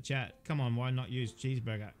saying in the chat. Come on, why not use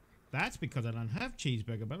cheeseburger? That's because I don't have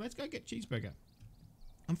cheeseburger, but let's go get cheeseburger.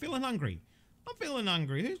 I'm feeling hungry. I'm feeling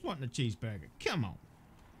hungry. Who's wanting a cheeseburger? Come on.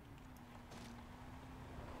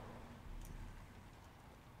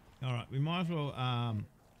 Alright, we might as well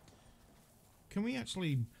can we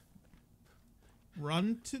actually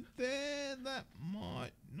run to there? That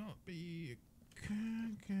might not be okay.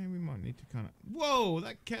 We might need to kind of... Whoa,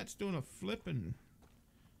 that cat's doing a flipping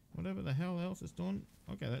whatever the hell else it's doing.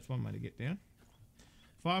 Okay, that's one way to get down.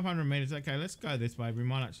 500 meters. Okay, let's go this way. We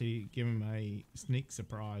might actually give him a sneak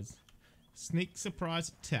surprise. Sneak surprise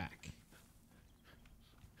attack.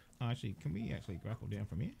 Oh, actually, can we actually grapple down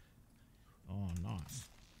from here? Oh, nice.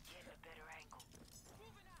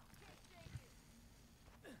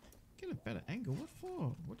 Get a better angle? What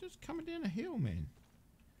for? We're just coming down a hill, man.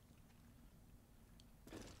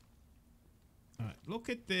 Alright, look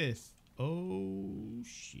at this. Oh,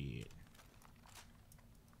 shit.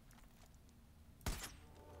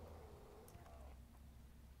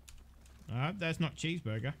 Alright, that's not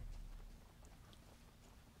cheeseburger.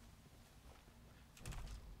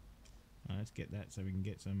 Alright, let's get that so we can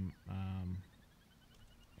get some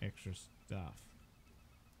extra stuff.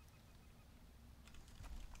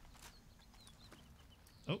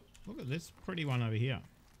 Oh, look at this pretty one over here.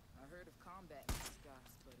 I heard of combat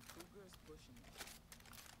mascots, but a cougar is pushing it.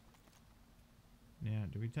 Now,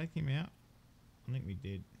 did we take him out? I think we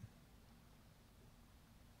did.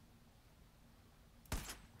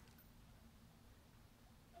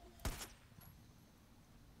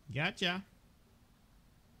 Gotcha.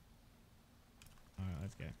 Alright,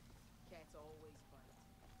 let's go. Cats always bite.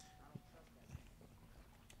 I don't trust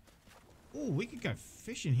that. Oh, we could go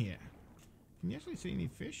fishing here. Can you actually see any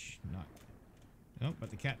fish? No. Oh,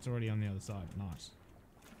 but the cat's already on the other side. Nice.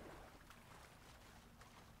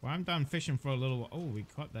 Well, I'm done fishing for a little while. Oh, we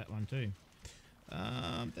caught that one too.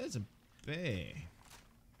 There's a bear.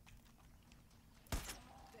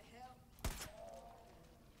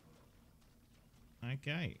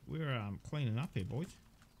 Okay, we're cleaning up here, boys.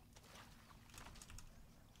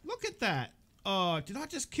 Look at that. Oh, did I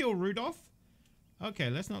just kill Rudolph?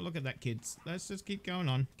 Okay, let's not look at that, kids. Let's just keep going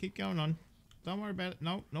on. Keep going on. Don't worry about it.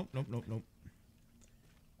 Nope, nope, nope, nope, nope.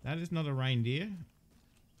 That is not a reindeer.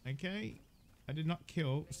 Okay. I did not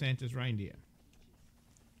kill Santa's reindeer.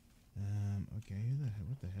 Okay,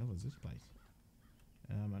 what the hell is this place?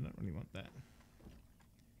 I don't really want that.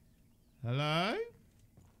 Hello?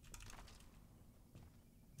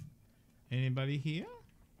 Anybody here?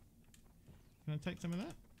 Can I take some of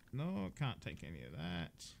that? No, I can't take any of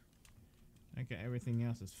that. Okay, everything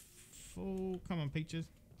else is full. Come on, Peaches.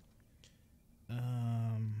 Oh,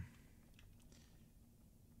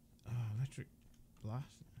 electric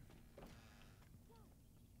blast.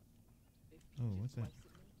 Oh, what's that?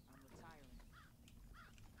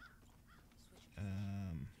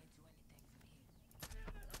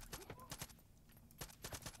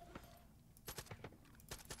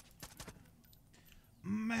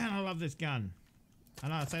 Man, I love this gun. I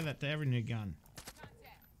know I say that to every new gun.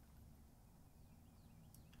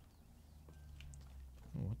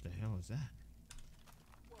 Oh, what the hell is that?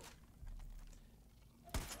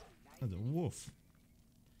 Oh, the wolf.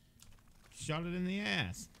 Shot it in the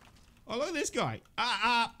ass. Oh, look at this guy.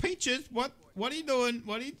 Peaches, what are you doing?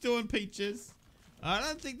 What are you doing, Peaches? I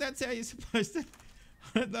don't think that's how you're supposed to.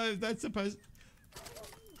 I don't know if that's supposed.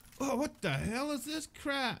 Oh, what the hell is this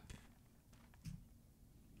crap?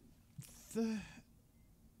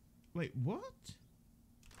 Wait, what?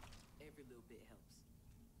 Every little bit helps.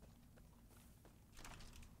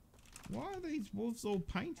 Why are these wolves all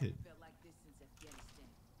painted? Felt like this since Afghanistan.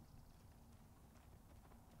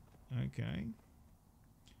 Okay.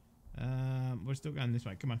 We're still going this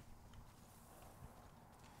way. Come on.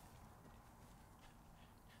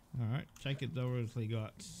 Alright, Jacob's obviously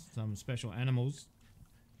got some special animals.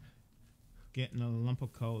 Getting a lump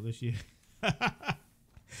of coal this year.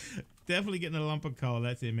 Definitely getting a lump of coal.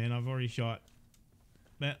 That's it, man. I've already shot.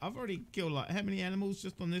 Man, I've already killed like how many animals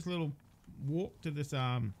just on this little walk to this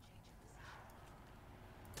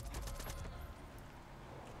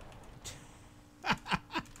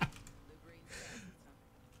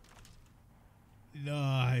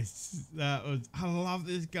Nice. That was. I love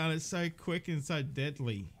this gun. It's so quick and so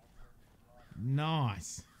deadly.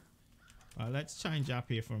 Nice. Alright, let's change up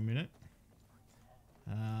here for a minute.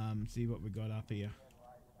 See what we got up here.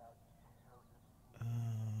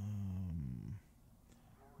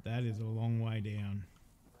 That is a long way down.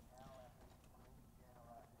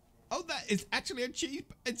 Oh, that is actually a cheese.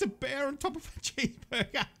 It's a bear on top of a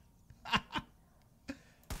cheeseburger.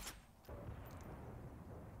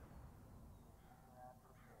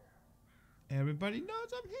 Everybody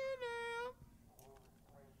knows I'm here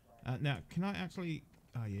now. Now, can I actually...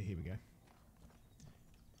 Oh, yeah, here we go.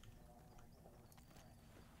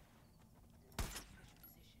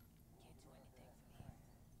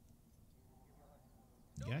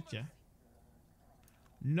 Gotcha.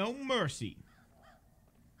 No mercy.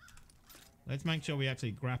 Let's make sure we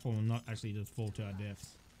actually grapple and not actually just fall to our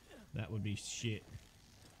deaths. That would be shit.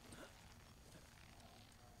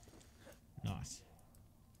 Nice.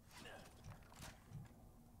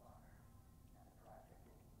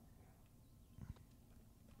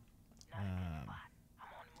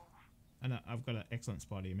 I know, I've got an excellent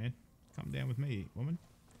spot here, man. Come down with me, woman.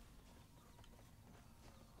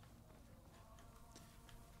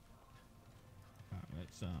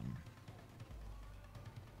 Let's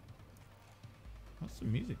what's the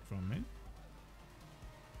music from, man?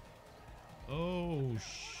 Oh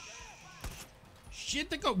shit,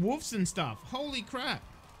 they got wolves and stuff. Holy crap.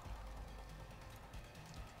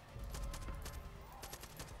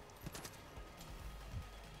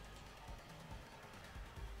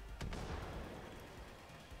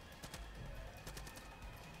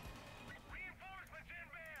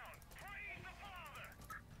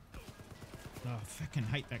 Oh, I fucking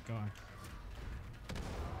hate that guy.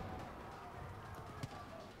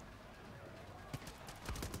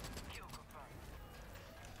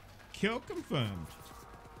 Kill confirmed.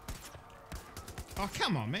 Oh,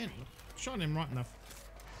 come on, man. Shot him right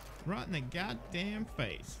in the goddamn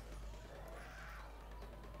face.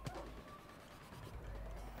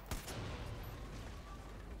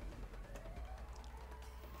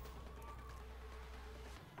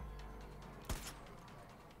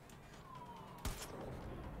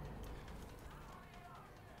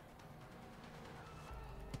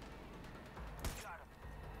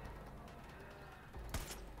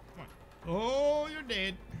 Oh, you're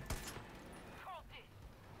dead.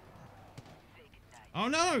 Oh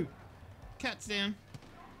no! Cat's down.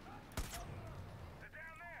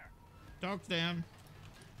 Dog's down.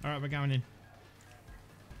 Alright, we're going in.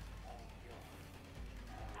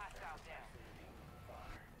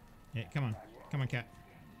 Yeah, come on. Come on, cat.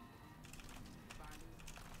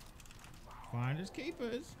 Finders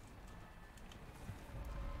keepers.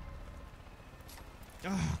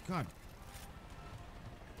 Oh, God.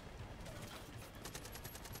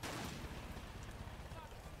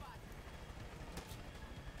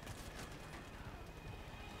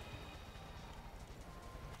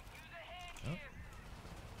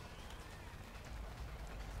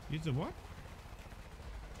 Use the what?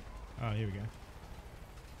 Oh, here we go.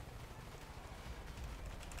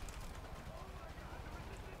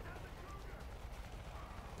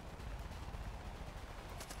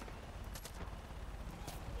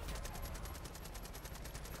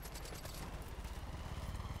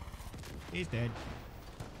 He's dead.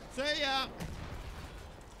 See ya!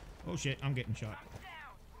 Oh shit, I'm getting shot.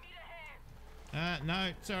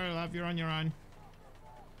 No, sorry love, you're on your own.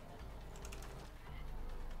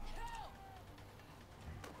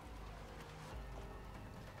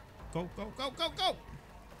 Go, go, go, go, go!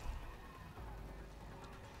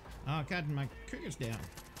 Oh god, my cougar's down.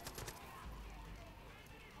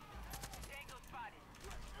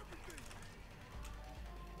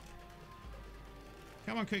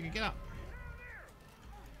 Come on, cougar, get up.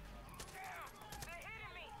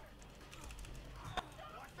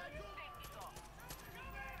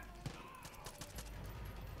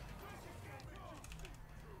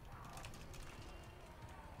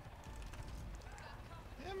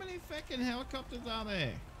 How many fucking helicopters are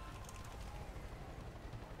there?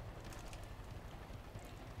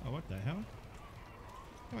 Oh, what the hell?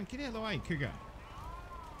 Come on, get out of the way, cougar.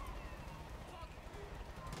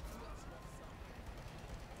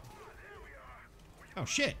 Oh,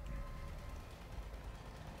 shit.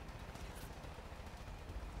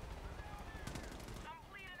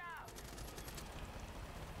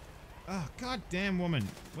 Oh, goddamn woman.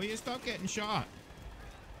 Will you stop getting shot?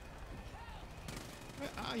 Where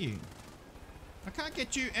are you? I can't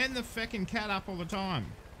get you and the feckin' cat up all the time.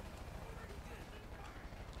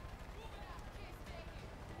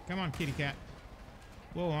 Come on, kitty cat.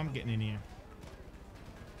 Whoa, I'm getting in here.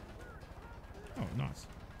 Oh, nice.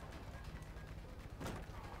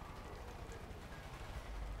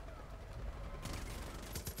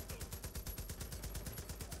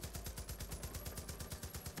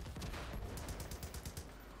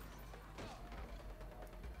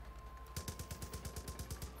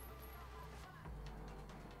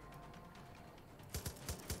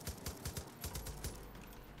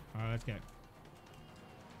 Alright, let's go.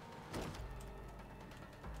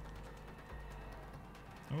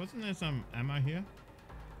 Oh, wasn't there some ammo here?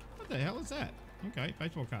 What the hell is that? Okay,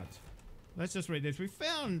 baseball cards. Let's just read this. We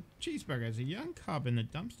found cheeseburgers, a young cub in the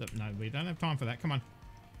dumpster. No, we don't have time for that. Come on.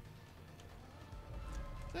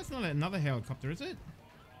 That's not another helicopter, is it?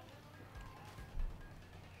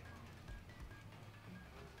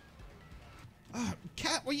 Oh,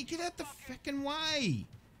 Cat, will you get out the fucking way?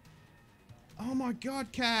 Oh my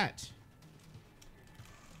god, Cat.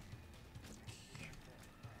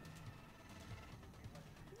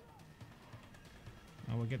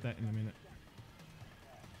 Oh, we'll get that in a minute.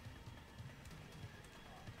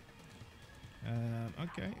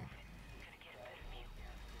 Okay.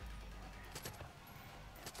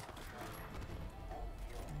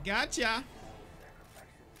 Gotcha.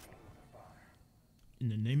 In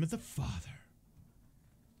the name of the Father.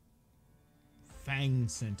 Fang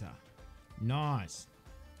Center. Nice.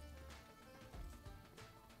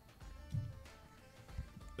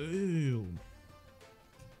 Ooh.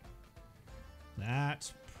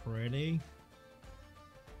 That's pretty.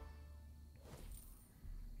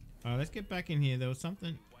 Alright, let's get back in here. There was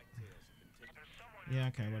something. Yeah,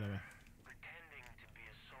 okay, whatever.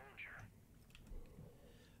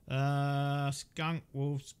 Skunk,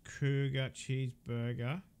 wolves, cougar,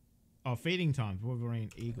 cheeseburger. Oh, feeding times. Wolverine,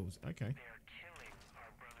 eagles. Okay. They are killing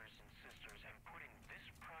our brothers and sisters and putting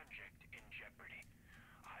this project in jeopardy.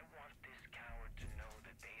 I want this coward to know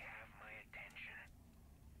that they have my attention.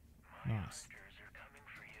 My Nice. hunters are coming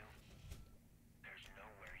for you. There's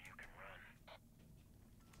nowhere you can run.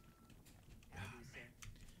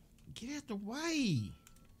 Get out the way.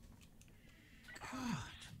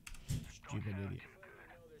 God. Stupid idiot.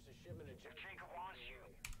 If Jacob wants you,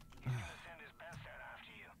 he's gonna send his best out after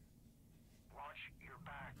you. Watch your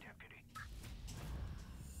back, deputy.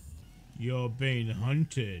 You're being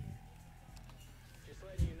hunted. Just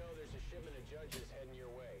letting you know there's a shipment of judges heading your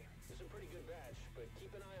way. It's a pretty good batch, but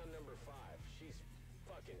keep an eye on number 5. She's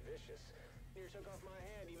fucking vicious. Near took off my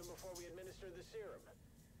hand even before we administered the serum.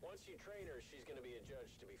 Once you train her, she's gonna be a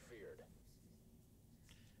judge to be feared.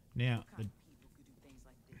 Now, What kind of people could do things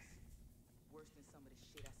like this? Worse than some of the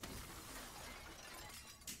shit I see.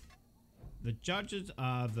 the judges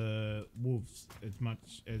are the wolves,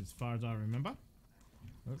 as far as I remember.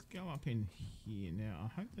 Let's go up in here now. I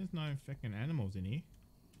hope there's no fucking animals in here.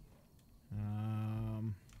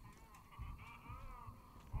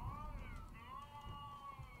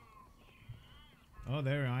 Oh,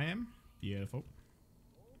 there I am. Beautiful.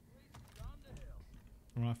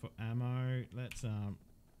 Rifle ammo. Let's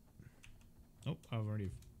oh, I've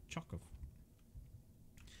already chock off.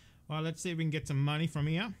 Alright, let's see if we can get some money from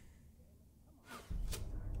here.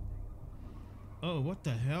 Oh, what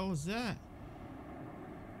the hell is that?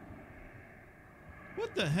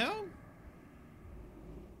 What the hell?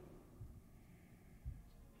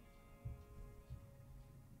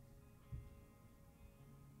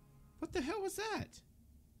 What the hell was that?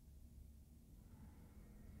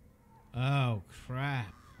 Oh,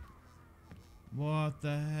 crap. What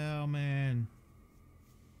the hell, man?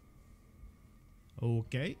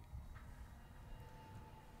 Okay.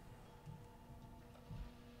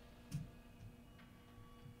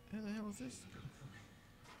 How the hell is this?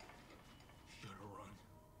 Should've run.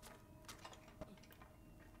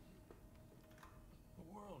 The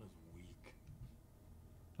world is weak.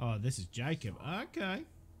 Oh, this is Jacob. Okay.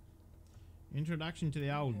 Introduction to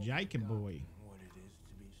the old Jacob boy. What it is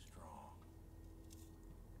to be strong.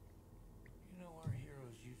 You know, our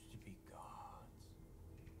heroes used to be gods.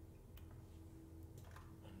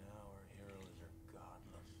 And now our heroes are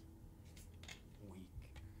godless. Weak.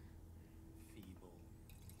 Feeble.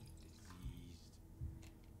 Diseased.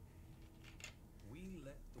 We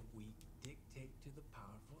let the weak dictate to the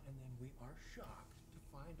powerful, and then we are shocked to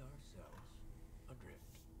find ourselves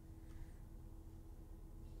adrift.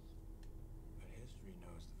 But history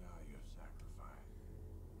knows the value of sacrifice,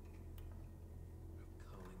 of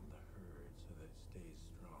culling the herd so that it stays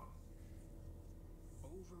strong.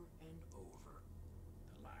 Over and over,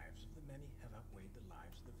 the lives of the many have outweighed the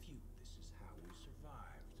lives of the few. This is how we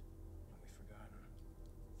survived, and we've forgotten.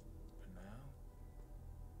 But now,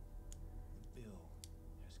 the bill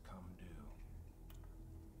has come due.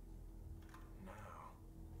 Now,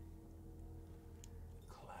 the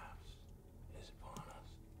collapse is upon us.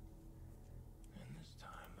 And this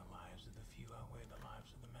time, the lives of the few outweigh the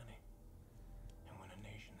lives of the many. And when a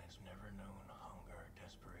nation that's never known hunger or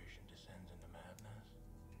desperation descends into madness,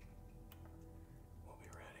 we'll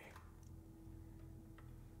be ready.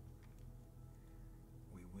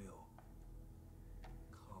 We will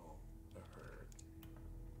cull the herd.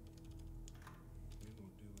 We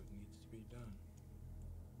will do what needs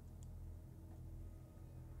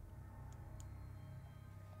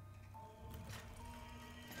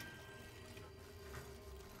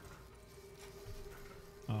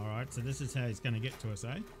Alright, so this is how he's going to get to us,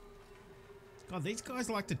 eh? God, these guys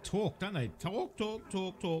like to talk, don't they? Talk, talk,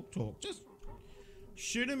 talk, talk, talk. Just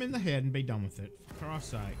shoot him in the head and be done with it. For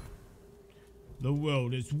Christ's sake. The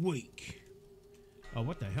world is weak. Oh,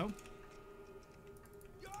 what the hell?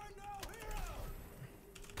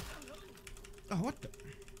 Oh, what the?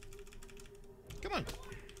 Come on.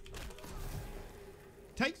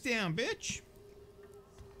 Take down, bitch.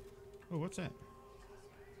 Oh, what's that?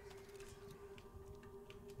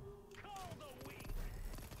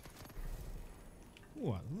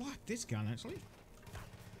 Oh, I like this gun, actually.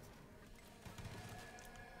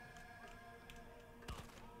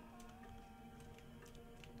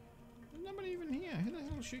 There's nobody even here. Who the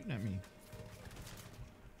hell is shooting at me?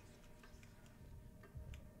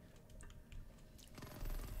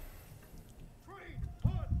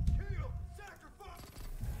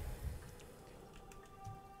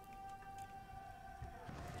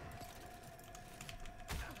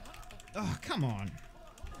 Oh, come on.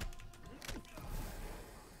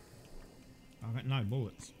 I've got no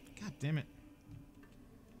bullets. God damn it.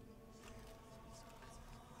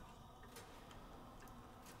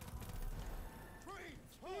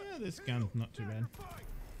 Yeah, this gun's not too bad.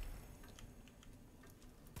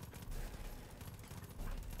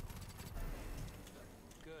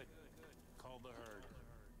 Good. Call the herd.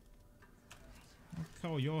 I'll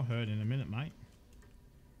call your herd in a minute, mate.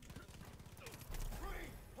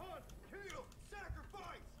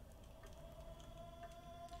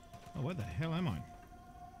 Oh, where the hell am I?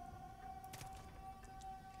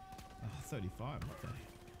 Oh, 35. What the?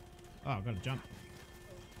 Oh, I've got to jump.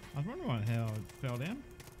 I was wondering why the hell I fell down.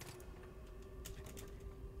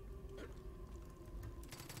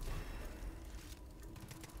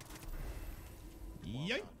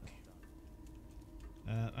 Yoink.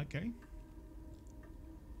 Okay.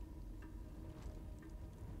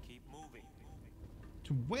 Keep moving.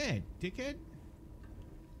 To where, dickhead?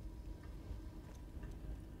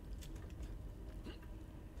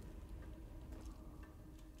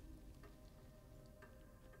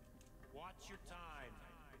 Watch your time.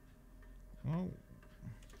 Oh.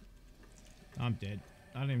 I'm dead.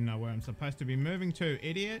 I don't even know where I'm supposed to be moving to,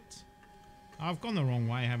 idiot. I've gone the wrong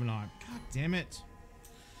way, haven't I? God damn it.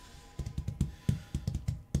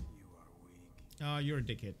 Oh, you're a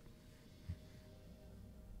dickhead.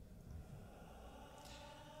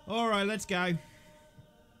 Alright, let's go.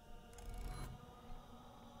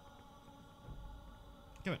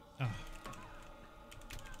 Come on. Oh.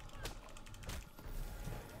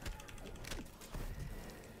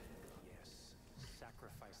 Yes.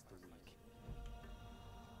 Sacrifice the weak.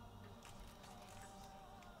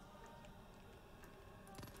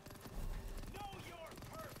 Know your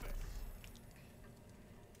purpose.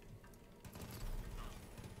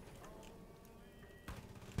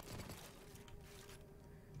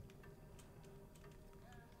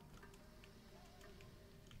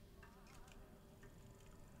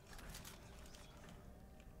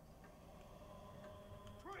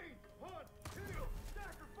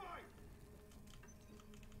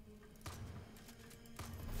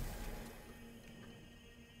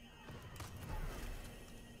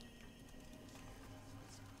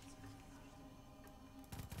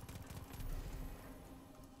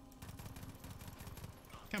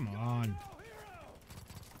 Come on.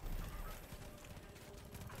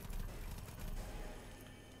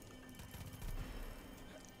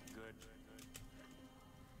 Good.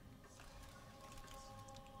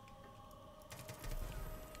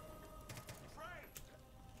 Pray.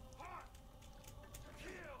 Hunt.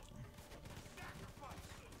 Kill. Sacrifice.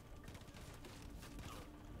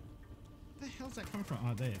 Where the hell's that coming from?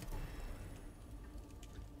 Oh, there.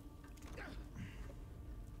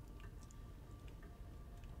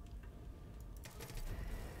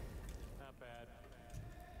 Not bad.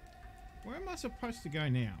 Where am I supposed to go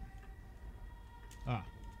now? Ah,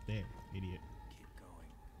 there, idiot. Keep going.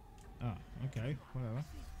 Oh, okay, whatever.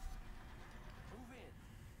 Move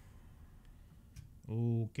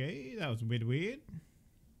in. Okay, that was a bit weird.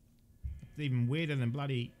 It's even weirder than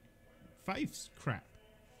bloody Faith's crap.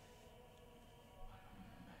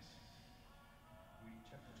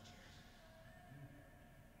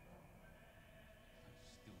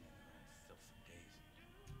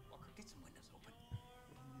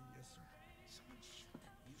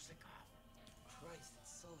 Christ, it's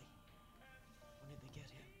Sully. When did they get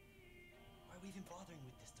him? Why are we even bothering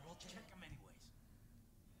with this? They're all dead. Check them anyways.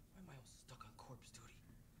 Why am I all stuck on corpse duty?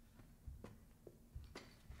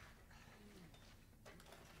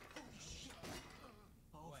 Holy shit!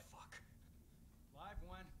 Oh, What? fuck. Live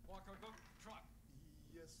one. Walker, go truck.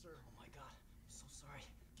 Yes, sir. Oh my god. I'm so sorry.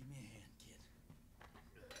 Give me a hand, kid.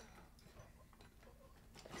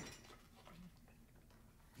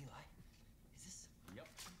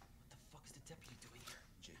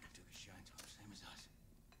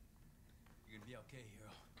 okay,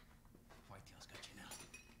 hero. Whitetail's got you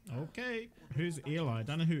now. Okay. Who's Eli? I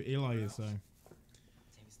don't know who Eli is, though.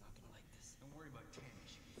 Tammy's not gonna like this. Don't worry about Tammy.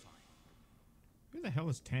 She'll be fine. Who the hell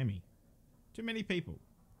is Tammy? Too many people.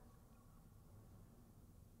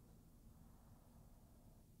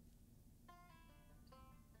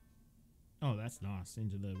 Oh, that's nice.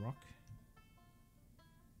 Into the rock.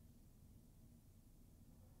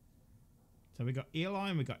 So we got Eli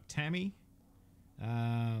and we got Tammy.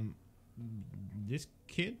 This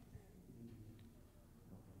kid.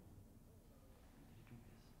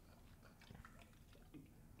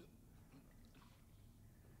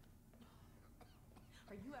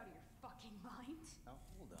 Are you out of your fucking mind? Now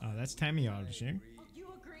hold on. Oh, that's Tammy, I would assume. Oh,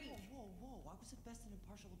 you agree. Whoa, whoa, whoa. I was the best and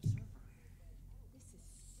impartial observer. This is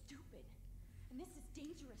stupid. And this is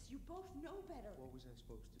dangerous. You both know better. What was I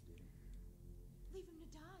supposed to do? Leave him to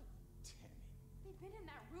die. Tammy. They've been in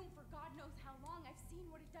that room for God knows how long. I've seen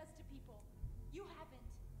what it does to people. You haven't.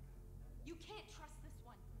 You can't trust this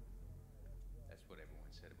one. That's what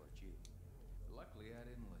everyone said about you. Luckily, I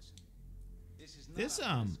didn't listen. This is not This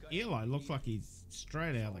a discussion Eli looks here. like he's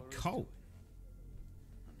straight out of the cult.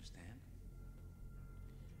 Understand?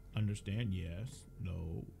 Understand? Yes.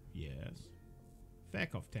 No. Yes.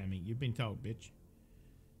 Back off, Tammy. You've been told, bitch.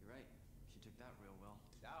 You're right. She took that real well.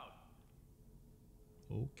 Out.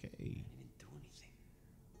 Okay. He didn't do anything.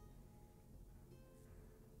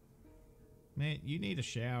 Man, you need a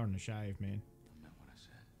shower and a shave, man. Don't know what I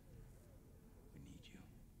said. We need you.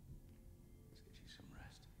 Let's get you some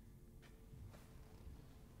rest.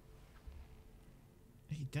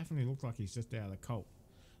 He definitely looks like he's just out of the cult.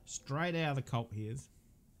 Straight out of the cult, he is.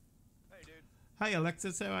 Hey, dude. Hey,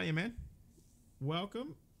 Alexis, how are you, man?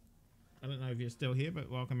 Welcome. I don't know if you're still here,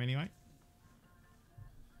 but welcome anyway.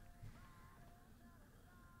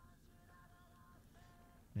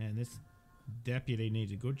 Man, this deputy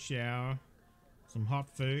needs a good shower, some hot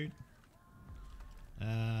food. Hey,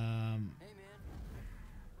 man.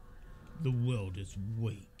 The world is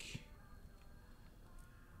weak.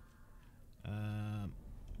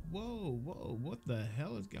 Whoa, whoa, what the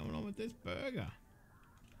hell is going on with this burger?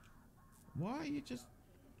 Why are you just...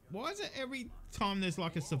 Why is it every time there's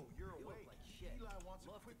like a... You look like shit.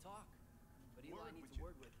 Love to talk, but Eli needs a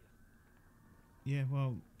word with you. Yeah,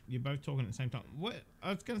 well, you're both talking at the same time. What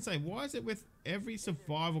I was gonna say, why is it with every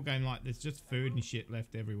survival game like there's just food and shit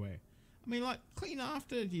left everywhere? I mean, like, clean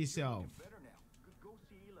after yourself. Better now. Go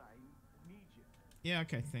see Eli. He needs you. Yeah,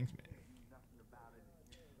 okay, thanks, man. Nothing about it.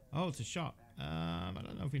 Oh, it's a shop. I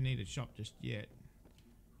don't know if we need a shop just yet.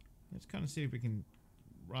 Let's kind of see if we can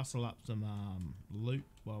rustle up some loot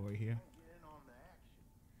while we're here. Get in on the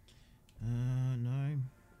action. No.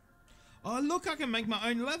 Oh, look, I can make my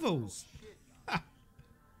own levels. Shit.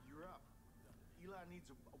 You're up. Eli needs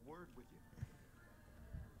a word with you.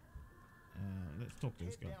 Let's talk to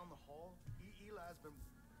this Head guy. down the hall. Eli's been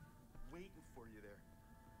waiting for you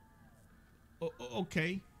there.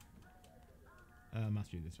 Okay.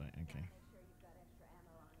 Must be this way. Okay.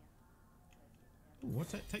 Ooh,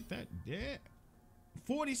 what's that? Take that. Yeah.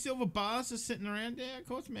 40 silver bars are sitting around. Yeah, of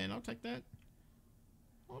course, man. I'll take that.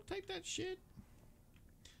 I'll take that shit.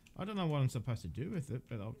 I don't know what I'm supposed to do with it,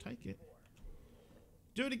 but I'll take it.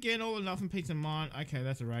 Do it again, all or nothing, peace of mind. Okay,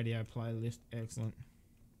 that's a radio playlist. Excellent.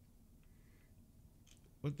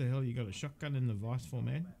 What the hell? You got a shotgun in the vice for,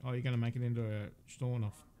 man? Oh, you're going to make it into a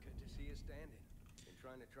Stornoff. Good to see you standing. Been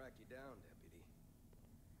trying to track you down, Deputy.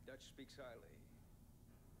 Dutch speaks highly.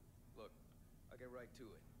 Look, I'll get right to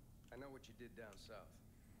it. I know what you did down south.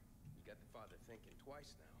 You got the father thinking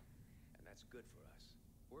twice now, and that's good for us.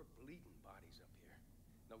 We're bleeding bodies up here.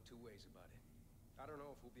 No two ways about it. I don't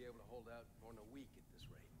know if we'll be able to hold out more than a week at this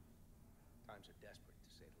rate. Times are desperate,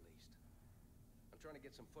 to say the least. I'm trying to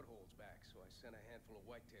get some footholds back, so I sent a handful of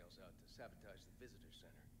whitetails out to sabotage the visitor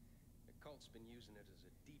center. The cult's been using it as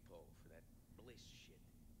a depot for that bliss shit.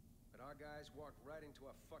 But our guys walked right into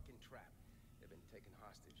a fucking trap. They've been taken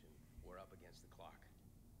hostage, and we're up against the clock.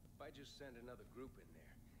 If I just send another group in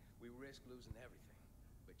there, we risk losing everything.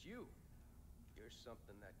 But you're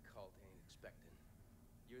something that cult ain't expecting.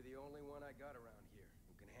 You're the only one I got around here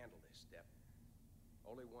who can handle this step.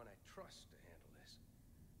 Only one I trust to handle this.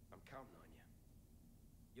 I'm counting on you.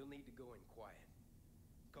 You'll need to go in quiet.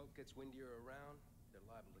 Cult gets wind you're around, they're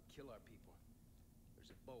liable to kill our people.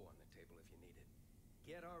 There's a bow on the table if you need it.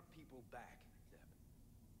 Get our people back, Deb.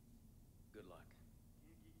 Good luck.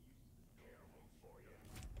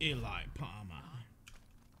 Eli Palmer.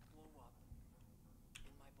 Blow up.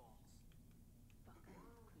 In my balls.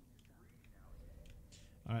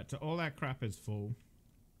 Alright, so all that crap is full.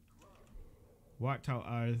 Whitetail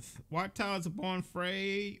oath. Whitetails are born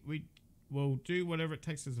free. We we'll do whatever it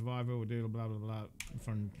takes to survive. We'll do blah blah blah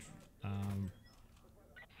from So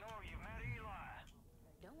you met Eli.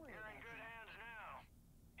 Don't worry You're in about good it. hands now.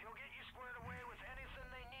 He'll get you squared away with anything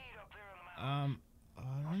they need up there in the mountains. I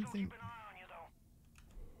I'll don't still think keep an eye on you though.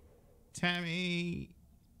 Tammy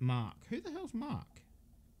Mark. Who the hell's Mark?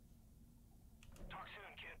 Talk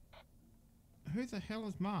soon, kid. Who the hell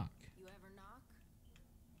is Mark? You ever knock?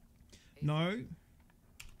 No.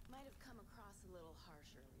 Might have come across a little harsh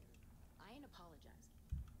earlier. I ain't apologizing.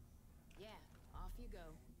 Yeah, off you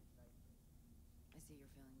go. I see you're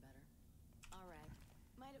feeling better. All right.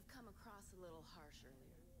 Might have come across a little harsh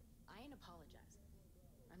earlier. I ain't apologizing.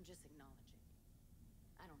 I'm just acknowledging.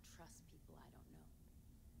 I don't trust people I don't know.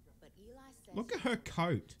 But Eli says Look at her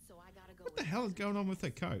coat. so I gotta go What the with hell that. is going on with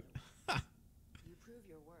her coat? You prove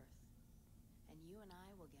your worth, and you and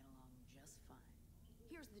I will get along just fine.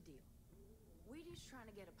 Here's the deal. Wheaty's trying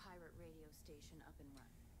to get a pirate radio station up and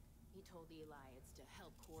running. He told Eli it's to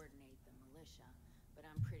help coordinate the militia, but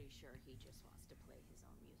I'm pretty sure he just wants to play his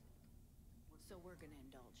own music. So we're gonna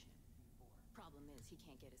indulge him. Problem is, he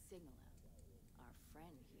can't get a signal out. Our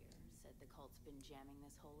friend here said the cult's been jamming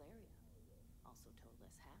this whole area. Also told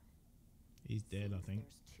us how. He's dead, I Seems think.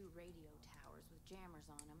 There's 2 radio towers with jammers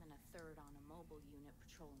on them and a 3rd on a mobile unit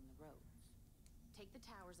patrolling the roads. Take the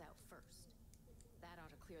towers out first. That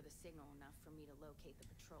ought to clear the signal enough for me to locate the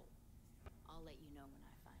patrol. I'll let you know when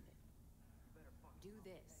I find it. Do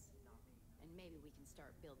this, and maybe we can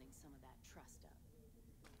start building some of that trust up.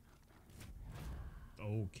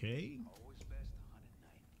 Okay. Always best to hunt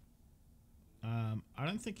at night. I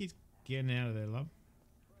don't think he's getting out of there, love.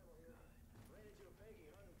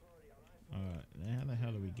 Alright, now how the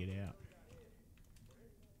hell do we get out?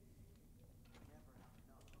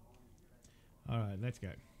 Alright, let's go.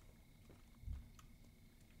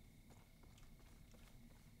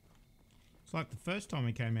 It's like the first time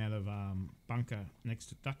we came out of bunker next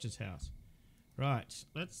to Dutch's house. Right,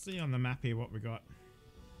 let's see on the map here what we got.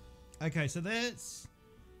 Okay, so that's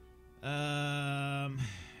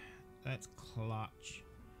clutch.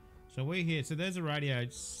 So we're here. So there's a radio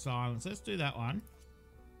silence. Let's do that one.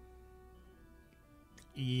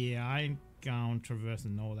 Yeah, I ain't going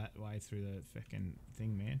traversing all that way through the fucking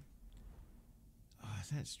thing, man. Oh, is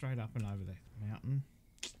that straight up and over the mountain?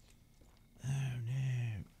 Oh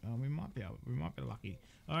no. Oh, we might be lucky.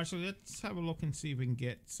 Oh, actually, let's have a look and see if we can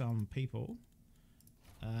get some people.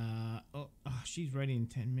 Oh, she's ready in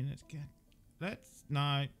 10 minutes. God, let's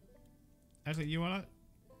no. Actually, you wanna?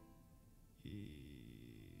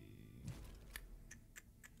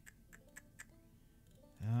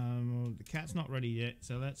 Well, the cat's not ready yet,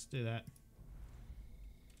 so let's do that.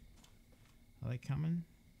 Are they coming?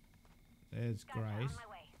 There's Grace.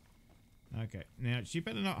 Okay, now she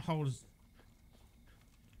better not hold us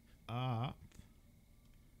up.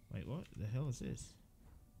 Wait, what the hell is this?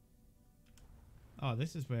 Oh,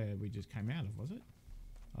 this is where we just came out of, was it?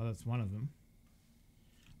 Oh, that's one of them.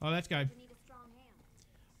 Oh, let's go. You need a strong hand.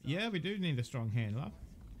 Yeah, we do need a strong hand, love.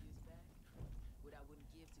 Years back, what I wouldn't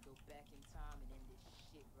give to go back in time and end this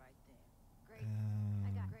shit right then. Great. I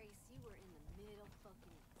got Grace. You were in the middle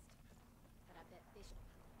fucking east. But I bet Bishop.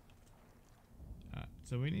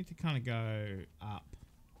 So we need to kind of go up.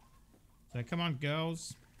 So come on,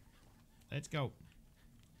 girls. Let's go.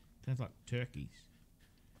 Sounds like turkeys.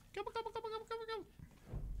 Come on, come on, come on, come on, come on, come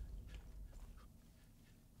on.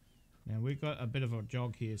 Now we've got a bit of a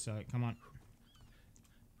jog here, so come on.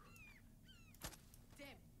 Damn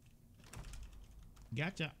it.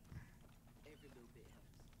 Gotcha. Every little bit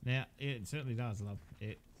helps. Now, it certainly does, love.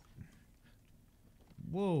 It.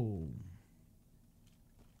 Whoa.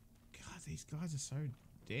 God, these guys are so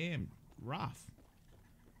damn rough.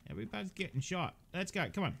 Everybody's getting shot. Let's go.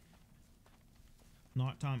 Come on.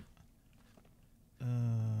 Nighttime.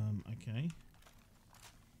 Okay.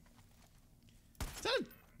 So,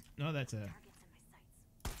 no, that's a. Targets in my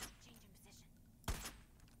sights. Changing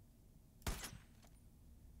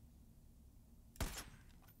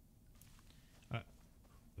position.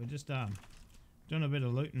 We're just doing a bit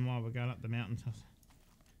of looting while we're going up the mountains. Move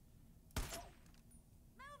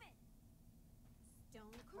it!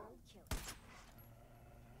 Stone cold killer.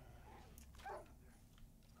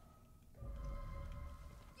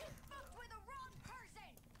 You fucked with the wrong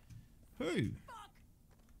person! Who? Fuck!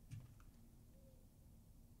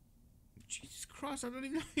 Jesus Christ! I don't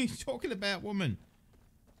even know who he's talking about, woman.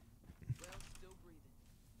 Well, still breathing.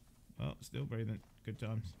 Well, still breathing. Good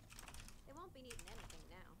times. They won't be needing anything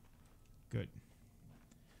now. Good.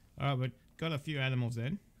 Alright, we've got a few animals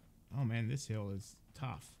then. Oh man, this hill is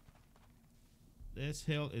tough. This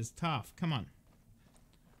hill is tough. Come on.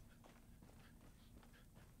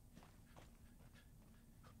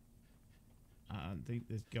 I think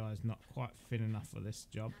this guy's not quite fit enough for this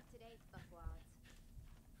job. Not today,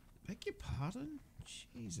 fuckwads. Beg your pardon?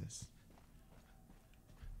 Jesus.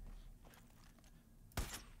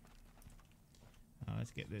 Oh,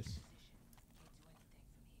 let's get this.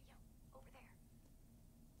 Over there.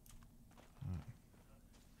 Alright.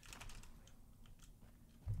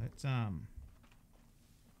 Let's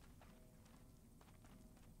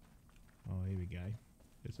oh, here we go.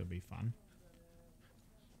 This will be fun.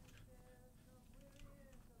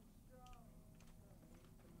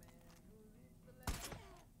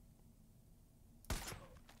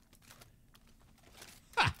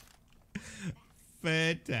 Ha!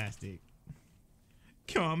 Fantastic.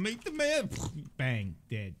 Come on, meet the man. Bang,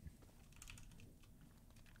 dead.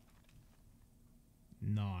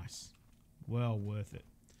 Nice. Well worth it.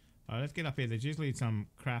 Alright, let's get up here. There's usually some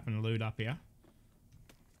crap and loot up here.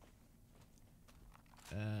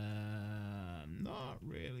 Not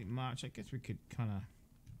really much. I guess we could kind of...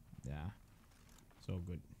 Yeah. It's all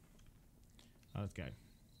good. Let's go.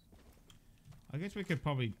 I guess we could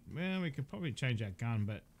probably... Well, we could probably change our gun,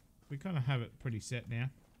 but we kind of have it pretty set now.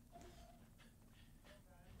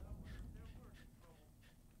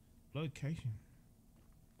 Location.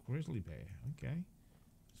 Grizzly bear. Okay.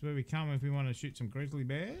 That's where we come if we want to shoot some grizzly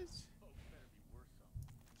bears.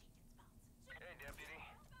 Hey, Deputy.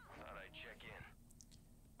 Thought I'd check in.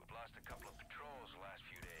 We've lost a couple of patrols the last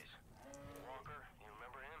few days. Walker, you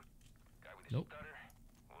remember him? Guy with the Nope. stutter?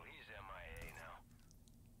 Well, he's MIA now.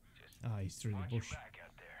 Just He's through the watch bush. your back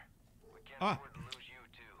out there. We can't Ah. afford to lose you,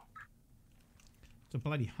 too. It's a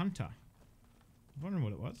bloody hunter. I was wondering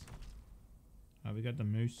what it was. Oh, we got the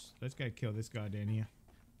moose. Let's go kill this guy down here.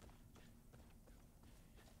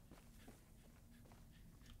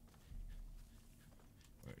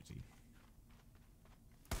 Where is he?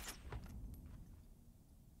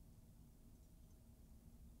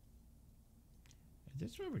 Is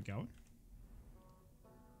this where we're going?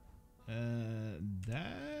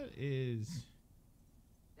 That is...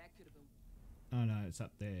 That could have been. Oh no, it's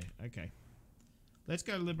up there. Okay. Let's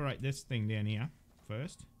go liberate this thing down here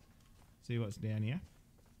first. See what's down here.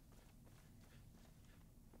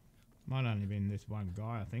 Might only been this one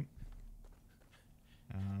guy, I think.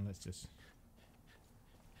 Let's just...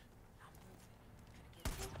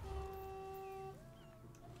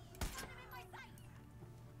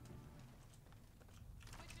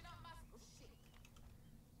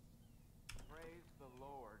 Praise the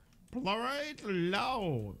Lord. Praise the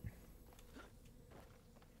Lord!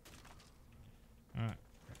 Alright.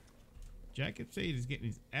 Jacob Seed is getting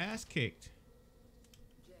his ass kicked.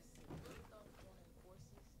 Jesse, what about joining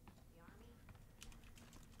forces? The army?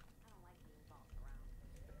 I don't like being bossed around.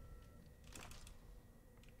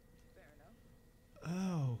 Fair enough.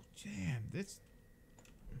 Oh, damn. This...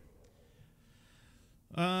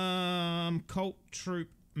 Cult troop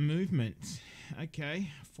movement.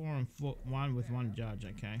 Okay. 4 on foot, 1 with 1 judge.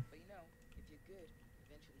 Okay. But you know, if you're good,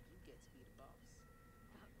 eventually you get to be the boss.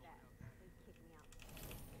 Fuck that. They'd kick me out.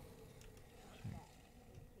 Fuck that.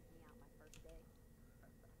 They'd kick me out my first day.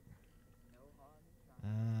 No harm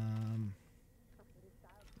in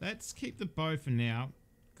trying. Let's keep the bow for now,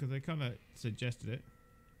 because they kind of suggested it.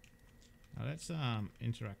 Now let's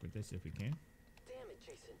interact with this if we can. Damn it,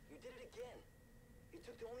 Jason. You did it again. You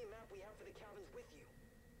took the only map we have for the cabins with you.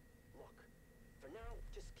 Look, for now,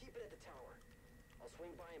 just keep it at the tower. I'll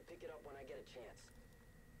swing by and pick it up when I get a chance.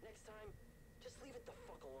 Next time, just leave it the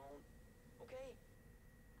fuck alone. Okay?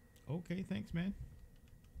 Okay, thanks, man.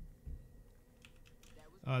 That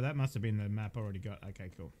was Oh, that must have been the map I already got. Okay,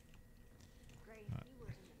 cool. Great. Right. He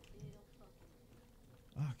was in the middle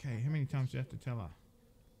fucking... Okay, how many times do you have to tell her?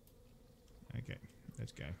 Okay,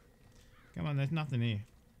 let's go. Come on, there's nothing here.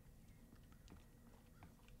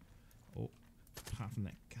 Oh, apart from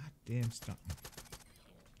that goddamn stuff.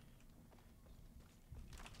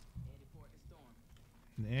 Eddie Port in the storm.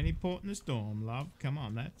 Any port in the storm, love. Come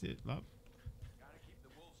on, that's it, love. Gotta keep the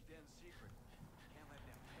wolf's den secret. Can't let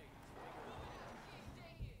them pagans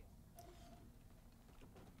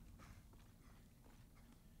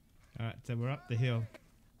Alright, so we're up the hill.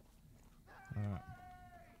 Alright.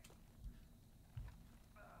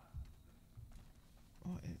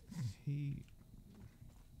 Oh, he...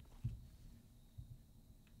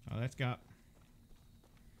 Oh, let's go up.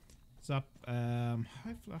 It's up.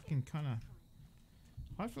 Hopefully I can kind of...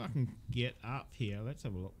 Hopefully I can get up here. Let's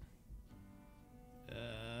have a look.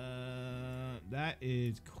 That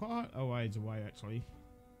is quite a ways away, actually.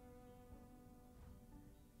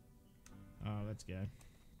 Oh, let's go.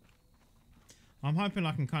 I'm hoping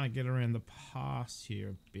I can kind of get around the pass here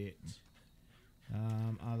a bit.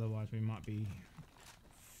 Otherwise we might be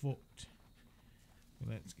fucked.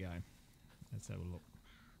 Let's go. Let's have a look.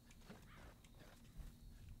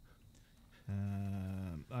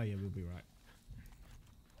 Oh yeah, we'll be right.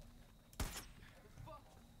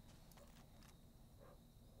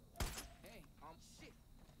 Hey, shit.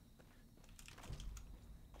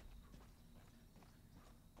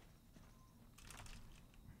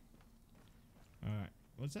 Alright.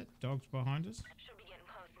 What's that? Dogs behind us? Should be getting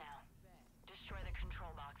close now. Destroy the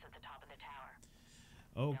control box at the top of the tower.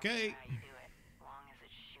 Okay. Don't care how you do it, as long as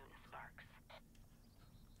it's shooting sparks.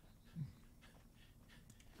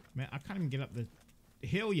 Man, I can't even get up the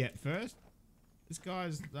hill yet first. This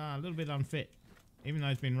guy's a little bit unfit. Even though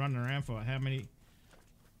he's been running around for how many...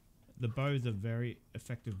 The bow's a very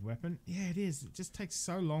effective weapon. Yeah, it is. It just takes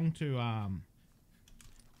so long to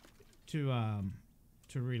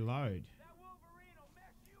reload.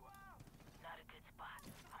 Not a good spot.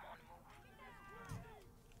 I'm on the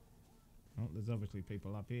move. Oh, there's obviously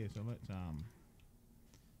people up here, so let's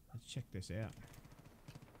check this out.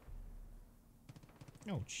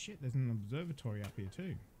 Oh shit, there's an observatory up here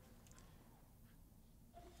too.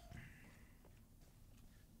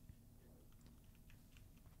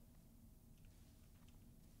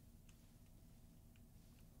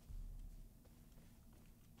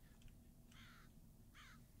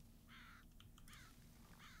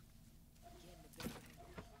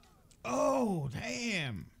 Oh,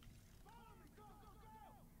 damn.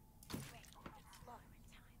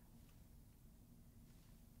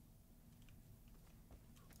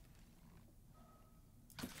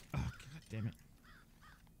 Oh, god damn it.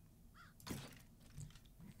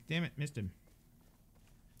 Damn it, missed him.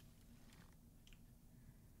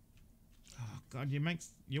 Oh god,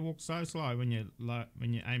 you walk so slow when you're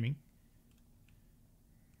aiming.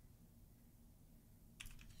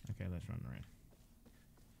 Okay, let's run around.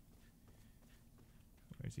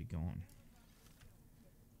 Where's he gone?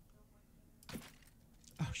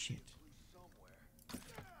 Oh shit.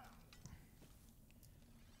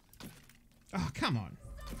 Oh, come on.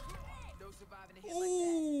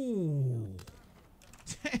 Ooh.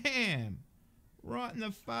 Damn. Right in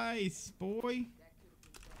the face, boy.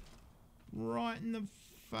 Right in the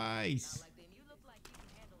face.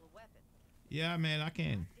 Yeah, man, I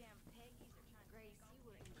can.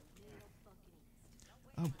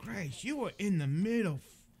 Oh, Grace, you were in the middle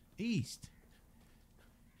east.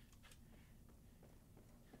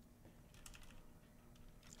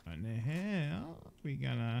 And now we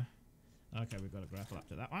gonna... Okay, we've got to grapple up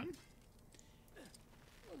to that one.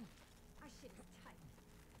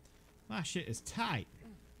 That shit is tight.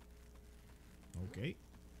 Okay,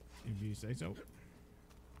 if you say so.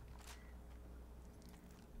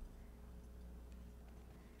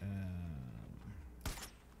 Is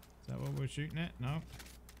that what we're shooting at? No.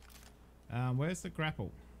 Where's the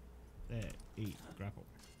grapple? There, E, grapple.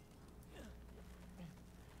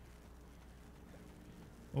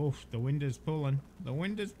 Oof, the wind is pulling. The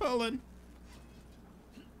wind is pulling.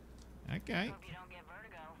 Okay. Hope you don't get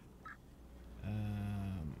vertigo.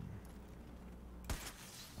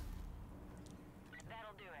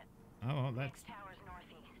 That'll do it. Oh, well, that's... Next tower's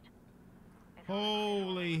northeast. It's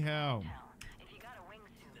Holy hell. If you got a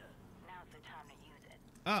wingsuit, now's the time to use it.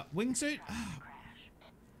 Wingsuit?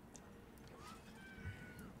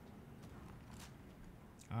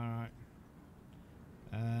 Alright.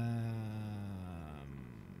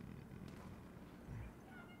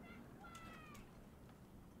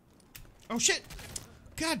 Oh shit!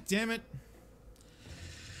 God damn it!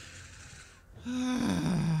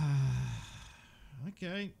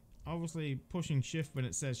 Okay. Obviously, pushing shift when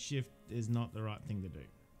it says shift is not the right thing to do.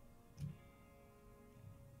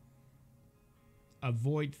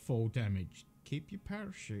 Avoid fall damage. Keep your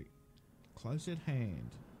parachute close at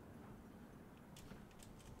hand.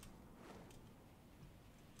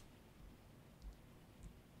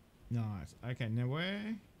 Nice. Okay, now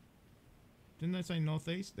where? Didn't they say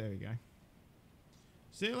northeast? There we go.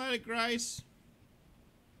 See you later, Grace.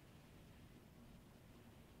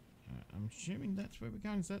 I'm assuming that's where we're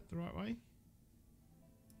going. Is that the right way?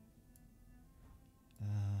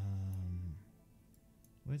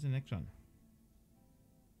 Where's the next one?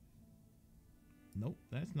 Nope,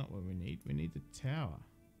 that's not what we need. We need the tower.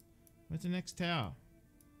 Where's the next tower?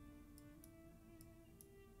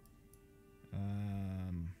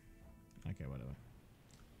 Okay, whatever.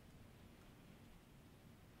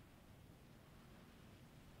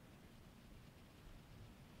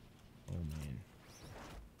 Oh man.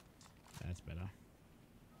 That's better.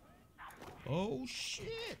 Oh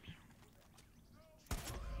shit!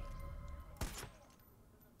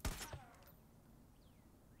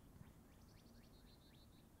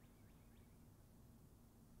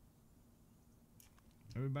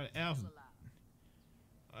 Everybody else.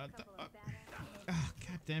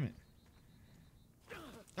 damn it.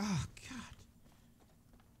 Oh, God.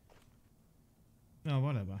 Oh,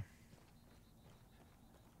 whatever.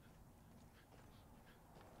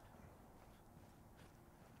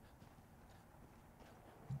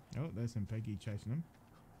 Oh, there's some Peggy chasing him.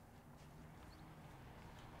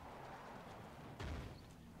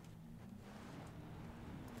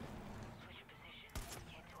 Switch position.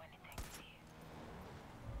 Can't do anything from here.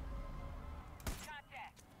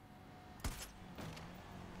 Contact.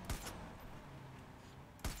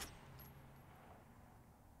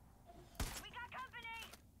 We got company.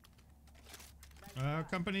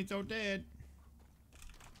 Company's all dead.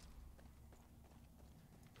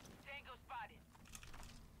 Tango spotted.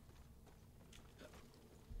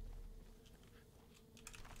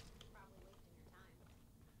 Probably wasting your time.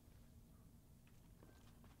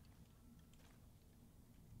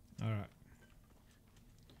 All right.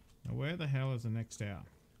 Now, where the hell is the next tower?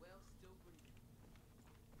 Well, still breathing.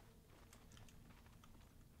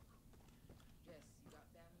 Jess, you got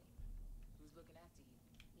family? Who's looking after you?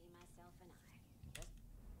 Me, myself, and I.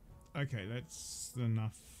 Okay, that's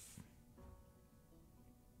enough.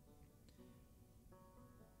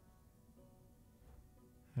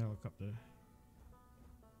 Helicopter.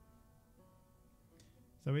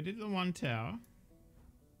 So we did the one tower.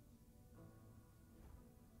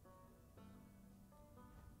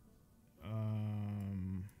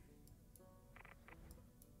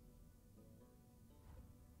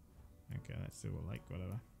 Okay, that's Silver Lake,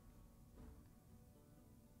 whatever.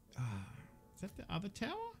 Is that the other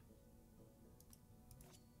tower?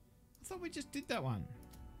 I thought we just did that one.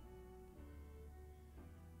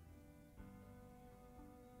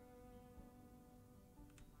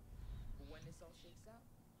 But when this all shakes out,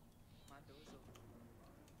 my door's open.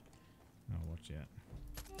 Oh, watch out.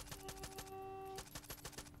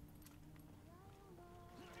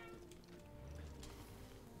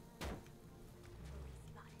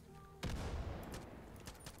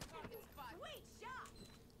 Sweet shot!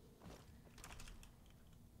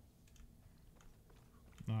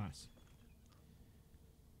 Nice.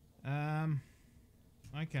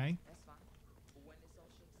 Okay. That's fine. But when this all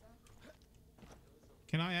shakes out, my door's open.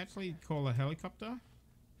 Can I actually call a helicopter?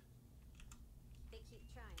 They keep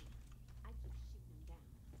trying. I keep shooting them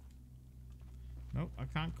down. Nope, I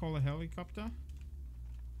can't call a helicopter.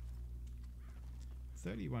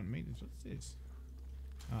 31 meters. What's this?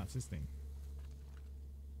 Oh, it's this thing.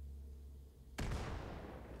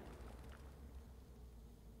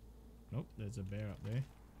 Nope, there's a bear up there.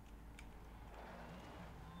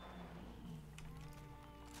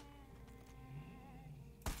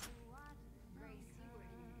 Grace, you were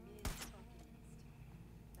in mid-fucking-ist.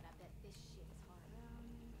 But I bet this shit's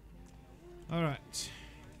hard. Alright.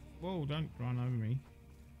 Whoa, don't run over me.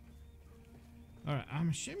 Alright, I'm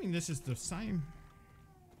assuming this is the same.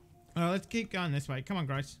 Let's keep going this way. Come on,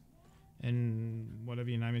 Grace. And whatever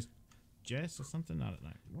your name is. Jess or something? I don't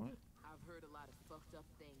know. What? I've heard a lot of fucked up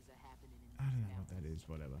things are happening in I don't know these what that mountains. is.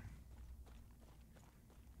 Whatever.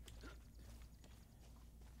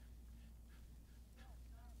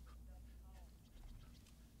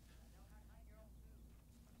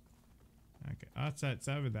 Okay. Oh, so it's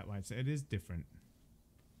over that way. So it is different.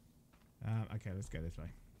 Okay, let's go this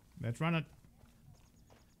way. Let's run it.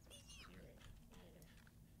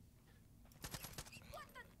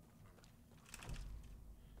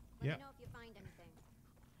 Let Yep. me know if you find anything.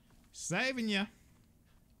 Saving you.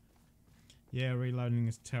 Yeah, reloading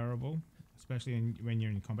is terrible, especially when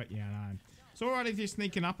you're in combat. Yeah, I know. It's alright if you're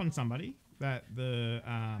sneaking up on somebody. That the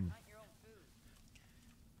High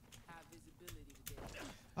visibility today.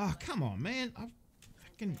 Oh, come on, man! I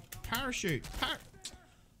fucking parachute.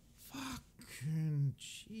 Fucking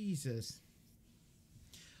Jesus.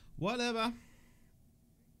 Whatever.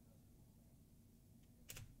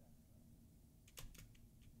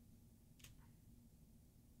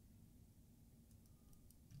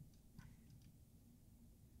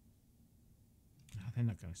 Oh, they're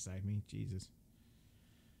not gonna save me. Jesus.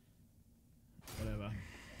 Whatever.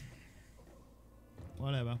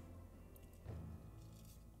 Whatever.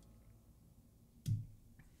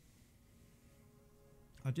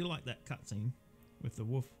 I do like that cutscene with the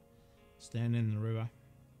wolf standing in the river.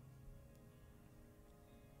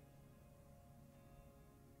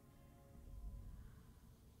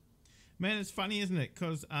 Man, it's funny, isn't it?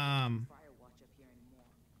 Because Fire watch up here anymore,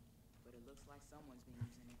 but it looks like someone's been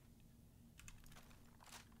using it.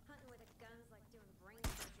 Hunting with a gun's like doing brain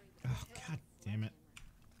surgery with Oh, a God damn it.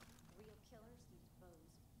 sledgehammer. Real killers use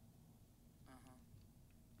bows.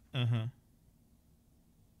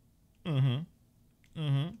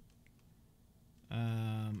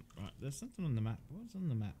 Right, there's something on the map. What's on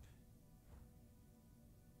the map?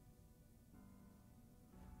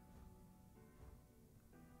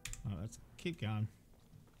 let's keep going.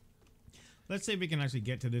 Let's see if we can actually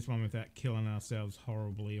get to this one without killing ourselves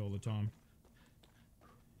horribly all the time.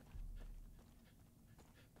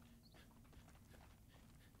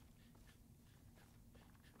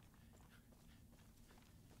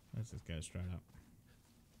 Let's just go straight up.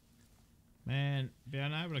 Man,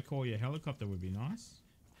 being able to call your helicopter would be nice.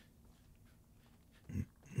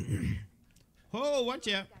 Oh, watch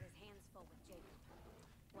out!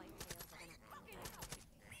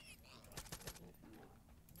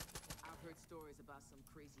 I've heard stories about some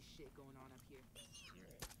crazy shit going on up here.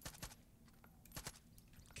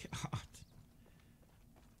 God.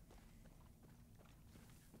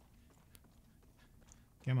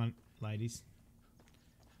 Come on, ladies.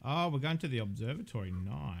 Oh, we're going to the observatory.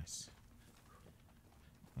 Nice.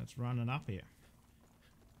 Let's run it up here.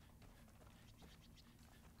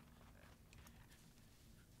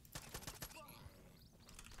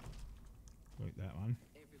 Look, that one.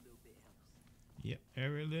 Every little bit helps. Yep,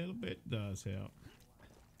 every little bit does help.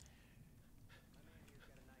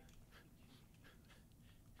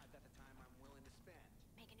 I've got the time I'm willing to spend.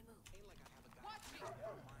 Making a move. Ain't like I have a guy. Watch me!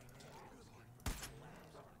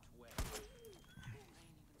 I ain't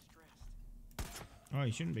even stressed. Oh,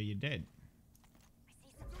 you shouldn't be. You're dead.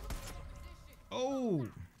 Oh!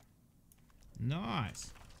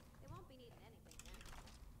 Nice. They won't be needing anything now.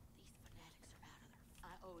 These fanatics are out of their...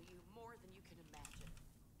 I owe you more than you can imagine.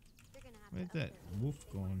 They're gonna have Where's to that up their game wolf if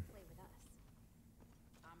they wanna gone? play with us.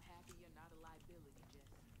 I'm happy you're not a liability, Jess.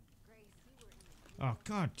 Grace, you were in the... Oh,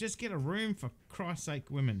 God. Just get a room for Christ's sake,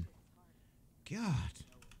 women. God.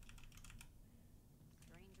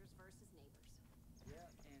 Strangers versus neighbors. Yeah,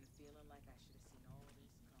 and feeling like I should have seen all this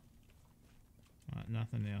coming. Right,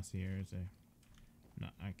 nothing else here, is there? No,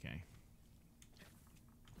 okay.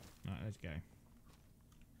 Right, let's go. I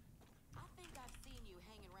think I've seen you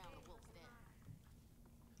hanging around a wolf's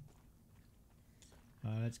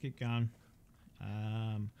den. Let's keep going.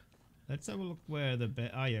 Let's have a look where the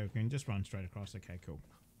oh yeah, we can just run straight across. Okay, cool.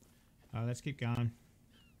 Let's keep going.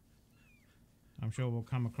 I'm sure we'll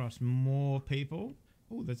come across more people.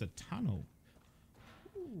 Oh, there's a tunnel.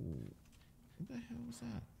 Ooh, what the hell was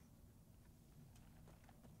that?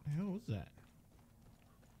 What the hell was that?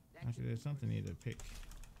 Actually, there's something here to pick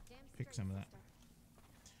some of that.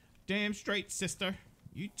 Damn straight, sister.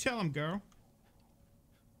 You tell him, girl.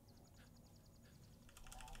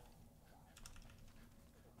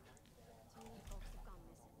 Too many folks have gone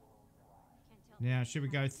missing. Can't tell. Now, should we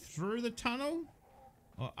go through the tunnel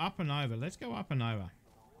or up and over? Let's go up and over.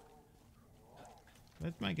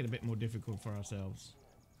 Let's make it a bit more difficult for ourselves.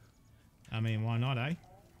 I mean, why not, eh?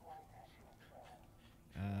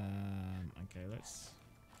 Okay, let's...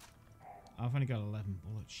 I've only got 11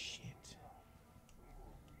 bullets. Shit.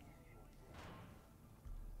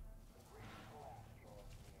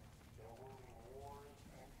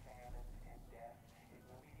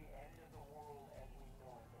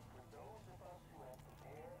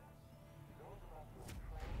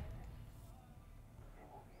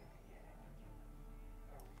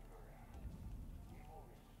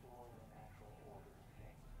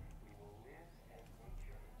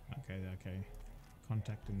 Okay.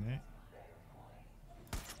 Contact in there.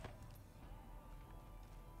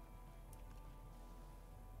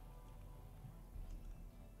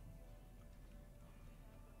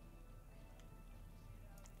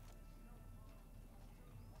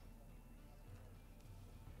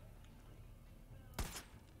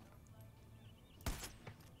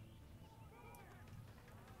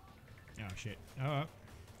 Oh shit. Oh,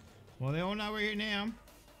 well, they all know we're here now.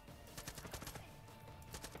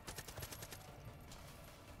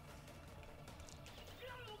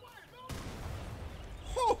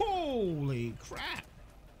 Holy crap!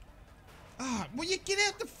 Ah, will you get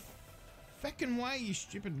out the fucking way, you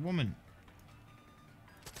stupid woman?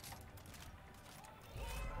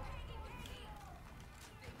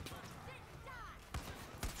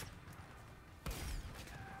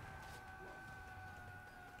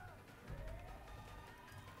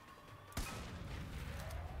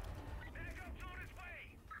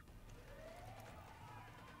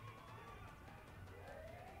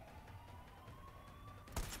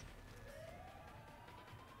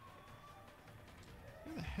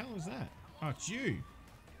 Who the hell is that? Oh, it's you.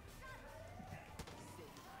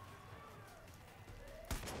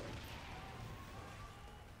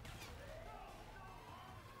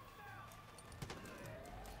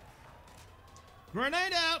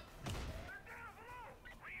 Grenade out!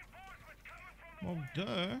 Well,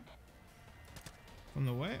 duh. From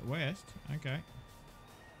the west. Okay.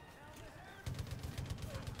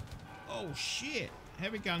 Oh, shit.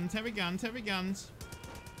 Heavy guns, heavy guns, heavy guns.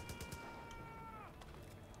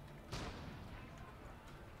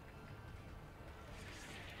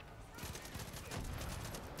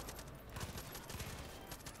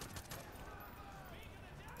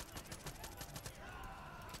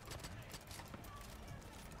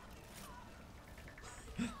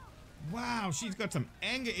 Wow, she's got some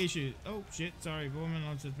anger issues. Oh shit, sorry woman,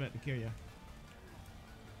 I was just about to kill you.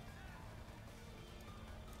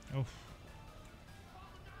 Oh.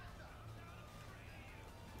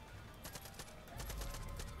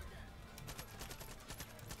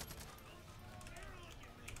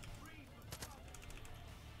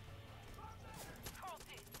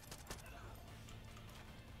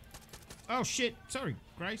 Oh shit, sorry,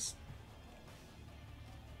 Grace.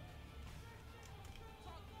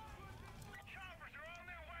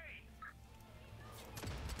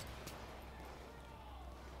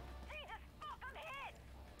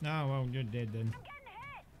 No, well, you're dead then.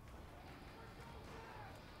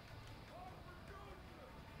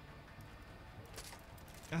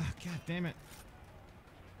 Ah, god damn it.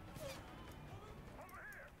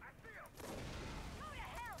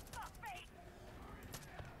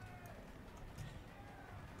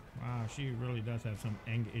 Wow, she really does have some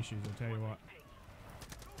anger issues, I'll tell you what.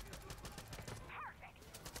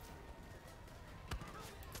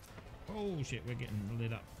 Oh shit, we're getting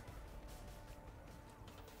lit up.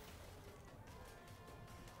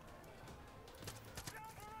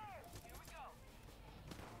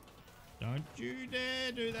 Don't you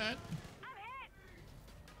dare do that.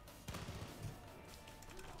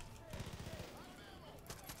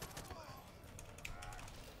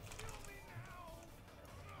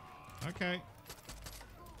 Okay.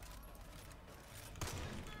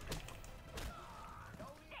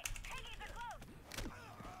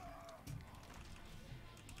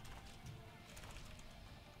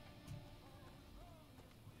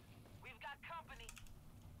 We've got company.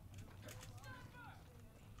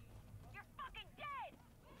 You're fucking dead.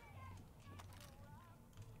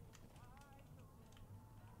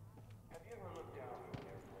 Have you ever looked down from an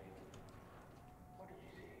airplane? What did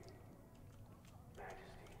you see?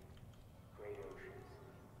 Majesty, great oceans,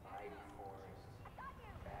 mighty forests, vast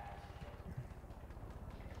desert.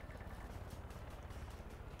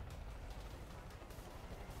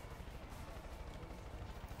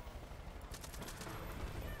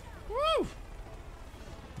 Woo!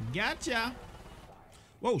 Gotcha!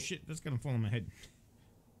 Whoa, shit, that's gonna fall on my head.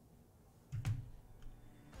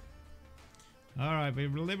 Alright,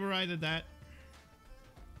 we've liberated that.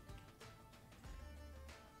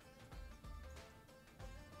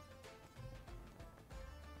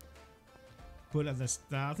 Put up the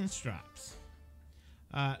stars and stripes.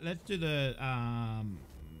 Let's do the Outstanding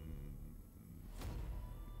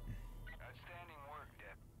work,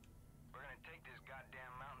 Deb. We're gonna take this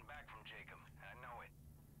goddamn mountain back from Jacob. I know it.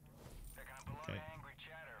 Picking up a lot of angry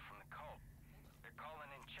chatter from the cult. They're calling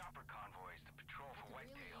in chopper convoys to patrol for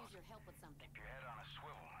whitetails. Your help with something. Keep your head on a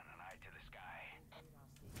swivel and an eye to the sky.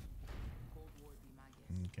 Cold War would be my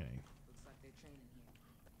guess. okay. Looks like they're training here.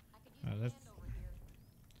 I could use a let's hand over here.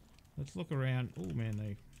 let's look around. Oh man,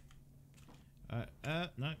 they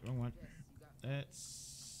no, wrong one.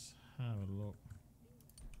 Let's have a look.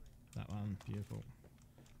 That one, beautiful.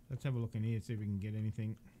 Let's have a look in here, see if we can get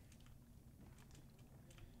anything.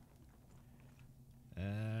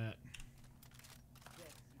 Jess,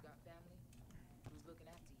 you got family? Who's looking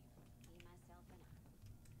after you? Me, myself, and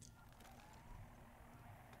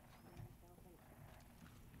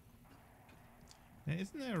I. Now,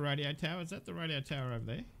 isn't there a radio tower? Is that the radio tower over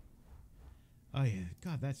there? Oh yeah,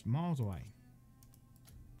 God, that's miles away.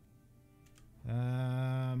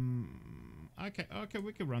 Okay,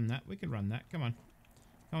 we can run that. We can run that. Come on,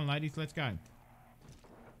 ladies, let's go.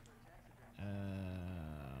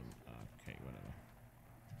 Okay, whatever.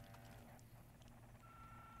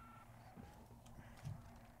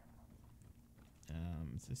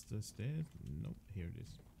 Is this the stairs? Nope. Here it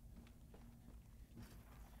is.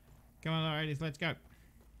 Come on, ladies, let's go.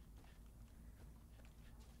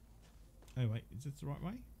 Oh wait, is this the right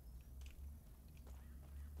way?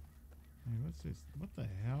 Hey, what's this? What the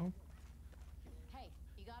hell? Hey,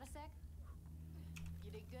 you got a sec?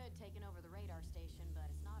 You did good taking over the radar station, but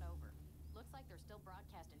it's not over. Looks like they're still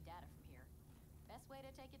broadcasting data from here. Best way to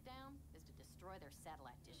take it down is to destroy their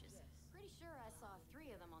satellite dishes. Pretty sure I saw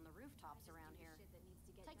 3 of them on the rooftops around here.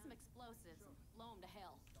 Take some explosives and blow them to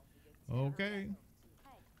hell. Okay.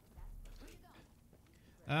 Hey, where you going?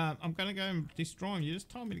 I'm gonna go and destroy him. You just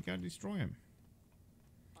told me to go destroy him.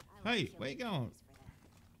 Hey, where you going?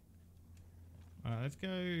 Alright, let's go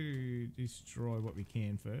destroy what we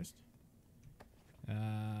can first.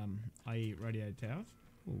 I.e. radio towers.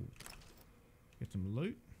 Ooh. Get some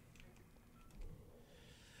loot.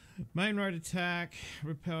 Main road attack,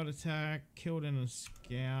 repelled attack, killed in a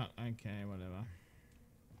scout. Okay, whatever.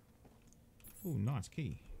 Ooh, nice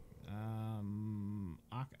key.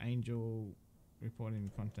 Archangel reporting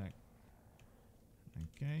contact.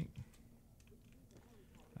 Okay.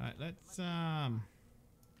 Alright, let's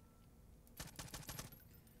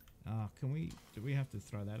do we have to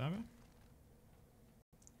throw that over?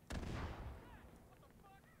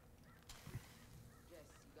 Jess,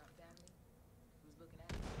 you got family? Who's looking at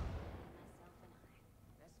you? Myself and I.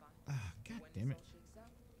 That's fine. Ah, god When damn this it. all shakes out,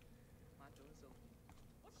 my door's open.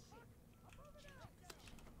 What shit?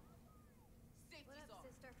 Safety's What up, off.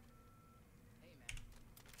 sister? Hey, man.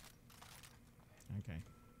 Okay.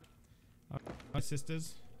 Hi,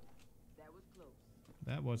 sisters. That was close.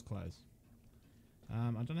 That was close.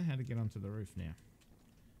 I don't know how to get onto the roof now.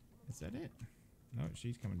 Is that it? No,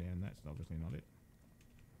 she's coming down. That's obviously not it.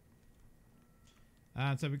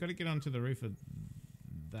 So we've got to get onto the roof of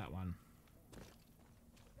that one.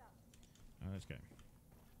 Let's go.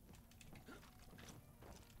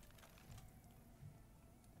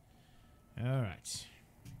 All right.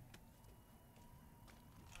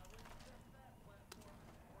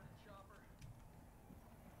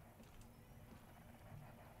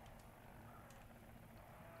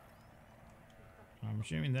 I'm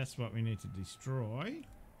assuming that's what we need to destroy.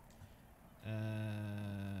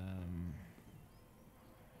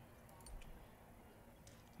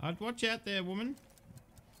 I'd watch out there, woman.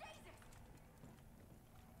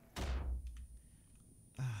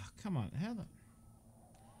 Ah, come on. How the...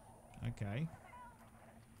 Okay.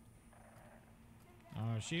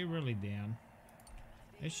 Oh, is she really down?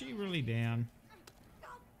 Is she really down? God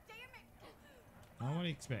damn it! Oh, what do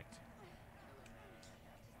you expect?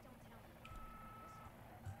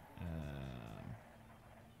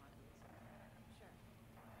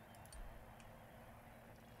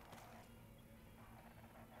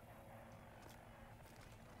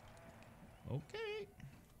 Okay.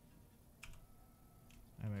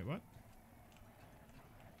 Oh, wait, what?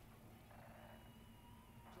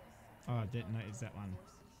 Oh, I didn't notice that one.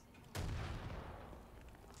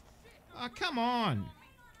 Oh, come on!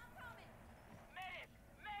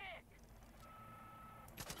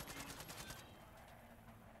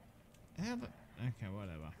 How the... Okay,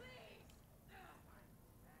 whatever.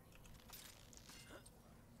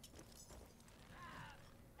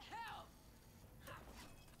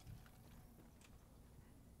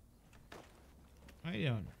 How you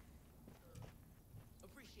doing?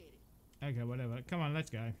 Appreciate it. Okay, whatever. Come on,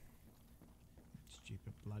 let's go.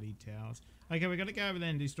 Stupid bloody towers. Okay, we got to go over there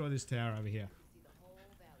and destroy this tower over here. See the whole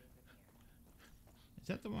valley from here. Is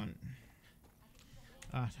that the one?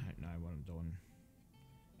 I don't know what I'm doing.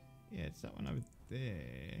 Yeah, it's that one over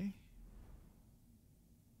there.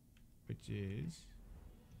 Which is...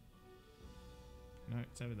 No,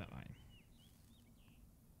 it's over that way.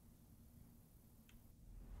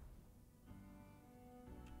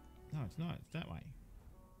 No, it's not. It's that way.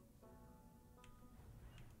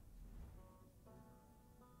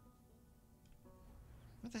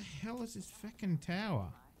 What the hell is this fucking tower?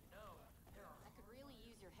 I could really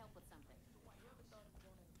use your help with something. The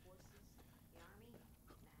army?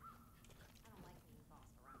 Nah. I don't like being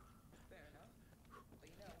bossed around. Fair enough. But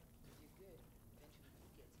you know, if you're good, eventually you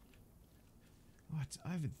get to be. What's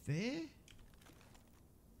over there?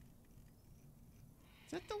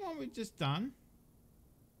 Is that the one we just done?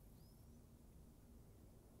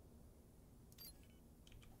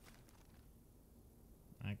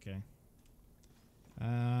 Okay.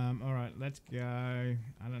 Alright, let's go. I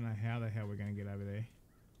don't know how the hell we're going to get over there.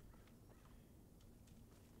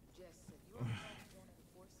 Jess, have you ever joined the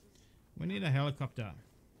forces? We need a helicopter.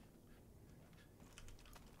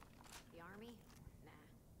 The army?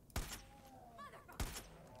 Nah.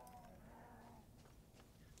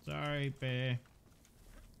 Sorry, bear.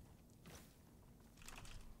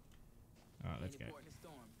 Alright, let's go. Any port in a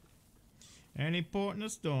storm. Any port in a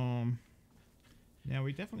storm. Now,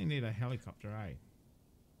 we definitely need a helicopter, eh?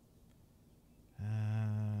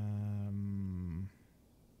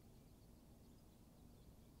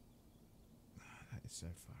 That is so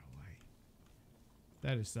far away.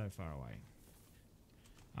 That is so far away.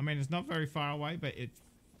 I mean, it's not very far away, but it's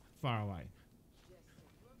far away.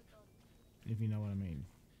 If you know what I mean.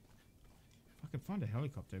 If I could find a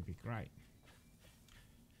helicopter, it'd be great.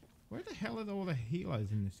 Where the hell are all the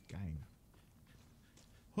helos in this game?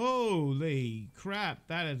 Holy crap,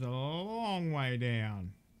 that is a long way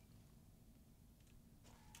down.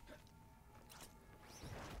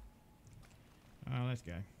 Oh, let's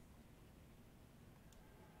go.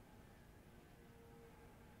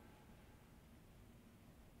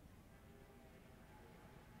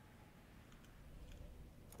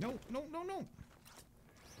 No, no, no, no.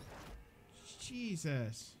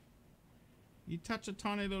 Jesus. You touch a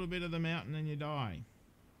tiny little bit of the mountain and you die.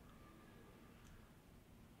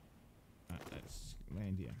 Right, let's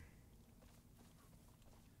land here.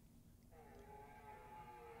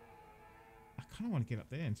 kind of want to get up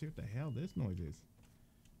there and see what the hell this noise is.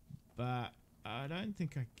 But I don't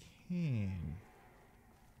think I can.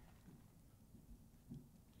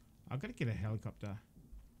 I've got to get a helicopter.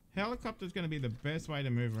 Helicopter's going to be the best way to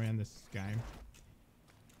move around this game.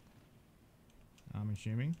 I'm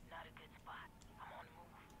assuming. Not a good spot. I'm on the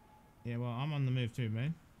move. Yeah, well, I'm on the move too,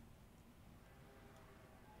 man.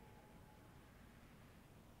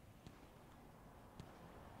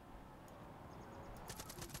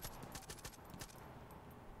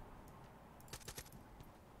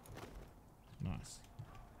 Nice.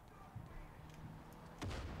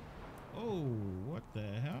 Oh, what the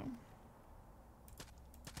hell?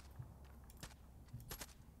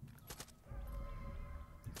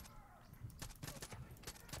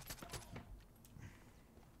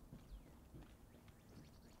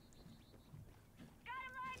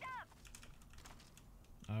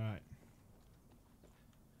 All right.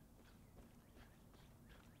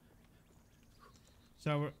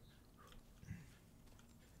 So we're,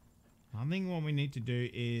 I think what we need to do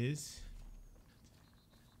is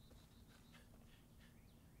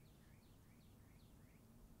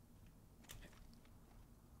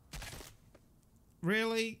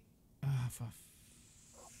really for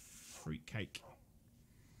fruitcake.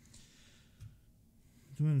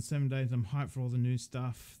 Doing 7 days. I'm hyped for all the new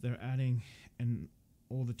stuff they're adding and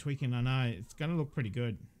all the tweaking. I know it's gonna look pretty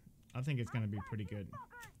good. I think it's gonna be pretty good.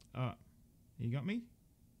 Oh, you got me?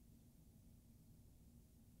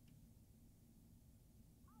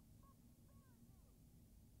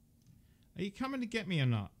 Are you coming to get me or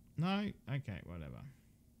not? No? Okay, whatever.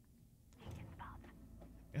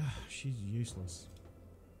 Ugh, she's useless.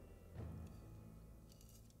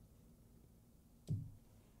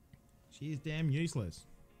 She is damn useless.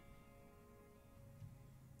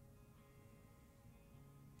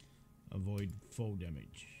 Avoid fall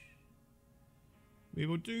damage. We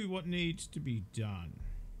will do what needs to be done.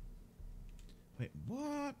 Wait,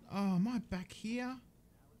 what? Oh, am I back here?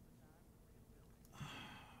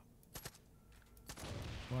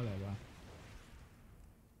 Whatever.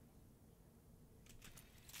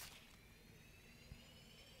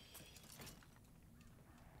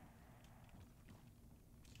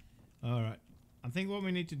 Alright. I think what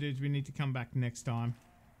we need to do is we need to come back next time.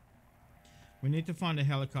 We need to find a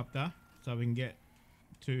helicopter so we can get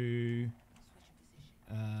to...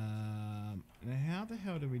 now how the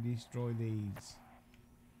hell do we destroy these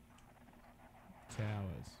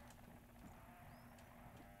towers?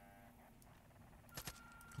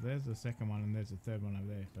 There's the second one and there's the third one over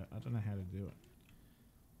there, but I don't know how to do it.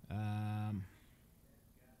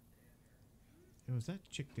 It was that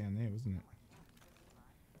chick down there, wasn't it?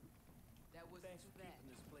 That was too bad.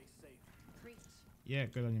 This place safe. Preach. Yeah,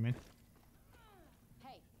 good on you, man.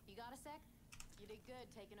 Hey, you got a sec? You did good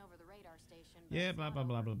taking over the radar station. but Yeah, it's blah, not blah,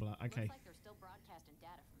 blah, over. blah, blah. Okay. Looks like they're still broadcasting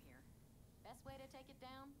data from here. Best way to take it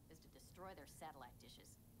down is to destroy their satellite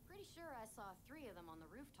dishes. Pretty sure I saw 3 of them on the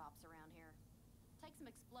rooftops around here. Take some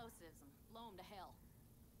explosives and blow them to hell.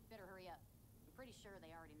 Better hurry up. I'm pretty sure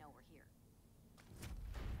they already know we're here.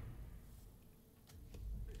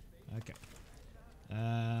 Okay.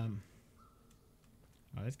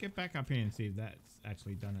 Alright, let's get back up here and see if that's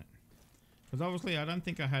actually done it. Because obviously I don't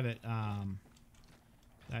think I had it,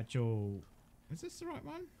 actual... Is this the right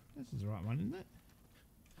one? This is the right one, isn't it?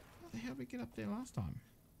 How the hell did we get up there last time?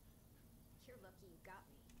 You're lucky you got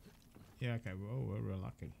me. Yeah, okay, well, we're real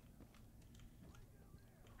lucky.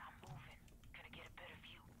 I'm moving. Gonna get a better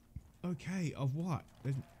view. Okay, of what?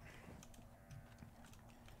 There's...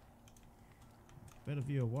 Better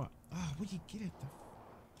view of what? Oh, will you get at the...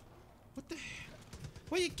 What the hell?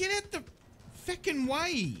 Will you get at the feckin'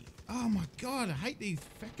 way? Oh my god, I hate these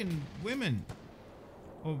feckin' women.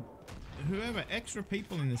 Or whoever, extra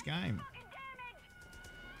people in this game.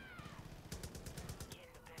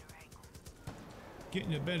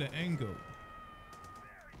 Getting a better angle.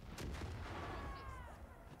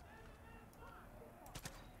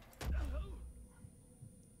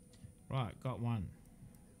 Right, got one.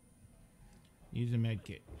 Use a med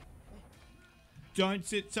kit. Don't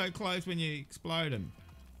sit so close when you explode them.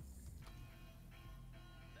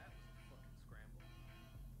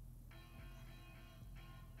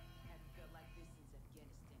 Haven't felt like this since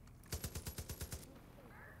Afghanistan.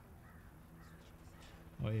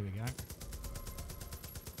 Oh, here we go.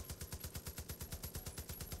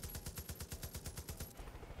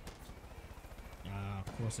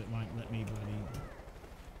 Of course it won't let me bloody...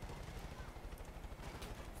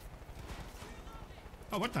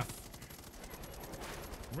 Oh, what the f...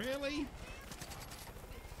 Really?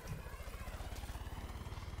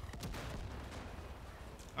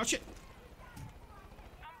 Oh, shit!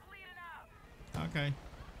 I'm bleeding out. Okay.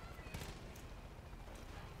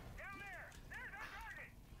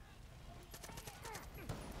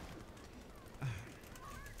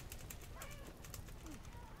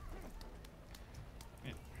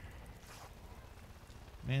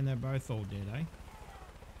 Man, they're both all dead, eh?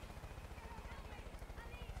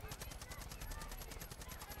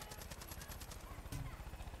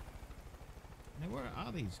 Now, where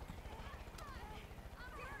are these?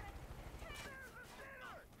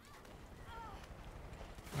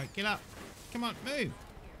 Right, get up. Come on, move.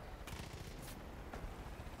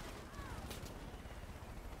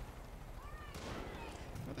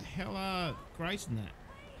 What the hell are Grace and that?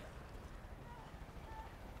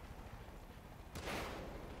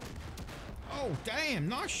 Oh, damn.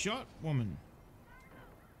 Nice shot, woman.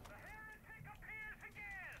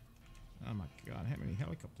 Oh, my God. How many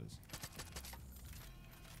helicopters?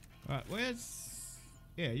 Right, where's...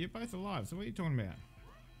 Yeah, you're both alive. So what are you talking about?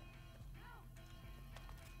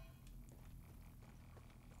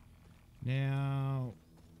 Now...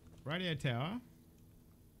 Radio tower.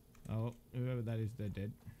 Oh, whoever that is, they're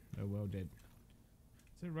dead. They're well dead.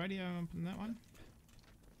 Is there radio up in that one?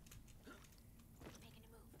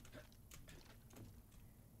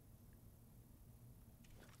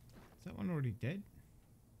 Is that one already dead?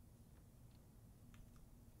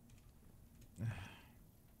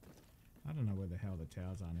 I don't know where the hell the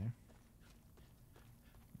towers are now.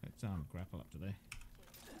 Let's grapple up to there.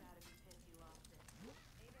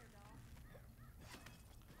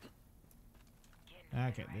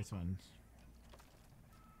 Okay, this one's...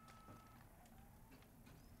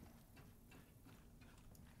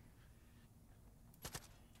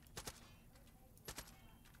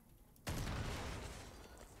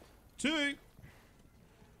 Two!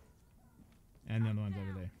 And the other one's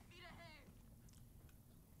over there.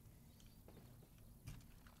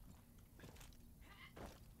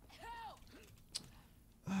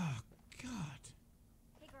 Oh, God.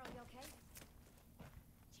 Hey girl, you okay?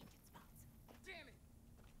 Changing spots. Damn it!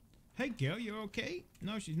 Hey, girl, you okay?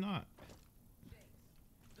 No, she's not.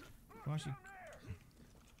 Why she...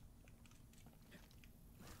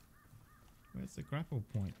 Where's the grapple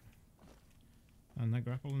point? Oh, no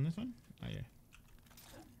grapple in this one? Oh, yeah.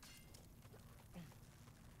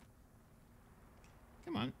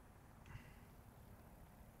 Come on.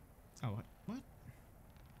 Oh, what? What?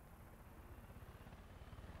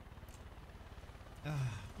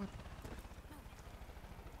 What?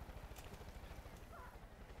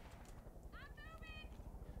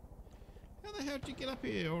 How the hell did you get up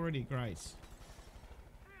here already, Grace?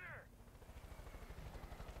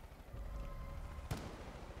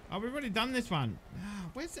 Oh, we've already done this one.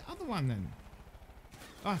 Where's the other one then?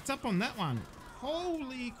 Oh, it's up on that one.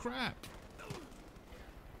 Holy crap.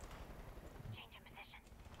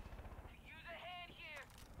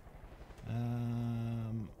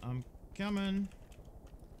 I'm coming.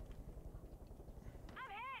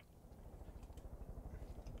 I'm hit!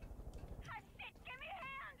 Ah, shit! Give me a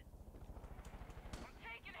hand! I'm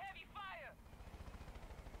taking heavy fire!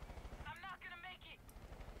 I'm not gonna make it!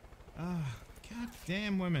 Ah,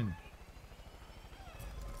 goddamn women.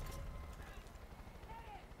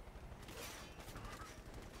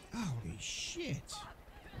 Holy shit.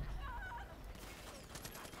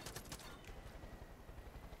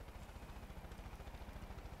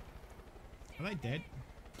 Are they dead?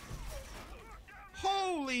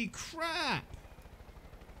 Holy crap!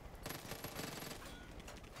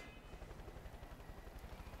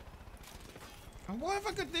 Oh, why have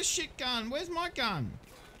I got this shit gun? Where's my gun?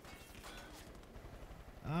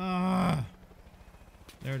 Ah,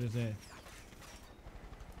 there it is there.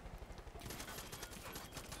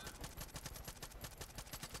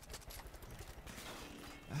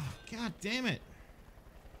 Oh, God damn it.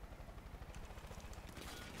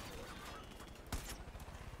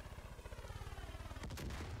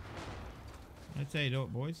 That's how you do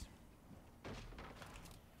it, boys.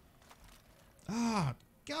 Ah,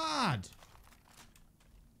 God.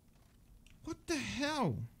 What the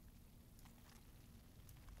hell?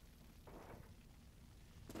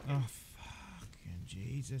 Oh, fucking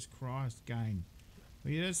Jesus Christ, game.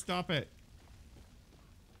 Will you just stop it?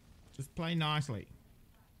 Just play nicely.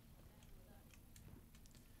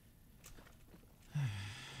 Okay.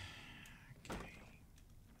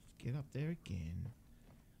 Let's get up there again.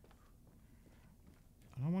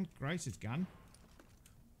 I don't want Grace's gun.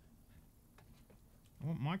 I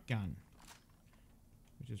want my gun.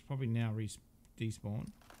 Which is probably now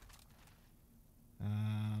despawn.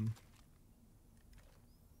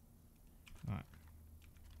 Right.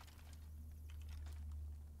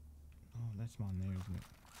 Oh, that's mine there, isn't it?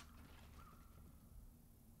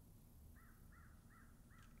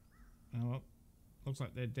 Oh, well. Looks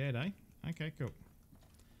like they're dead, eh? Okay, cool.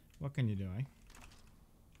 What can you do, eh?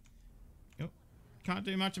 Yep. Can't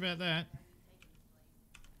do much about that.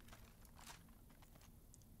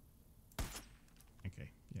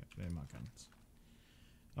 Okay, yeah, they're my guns.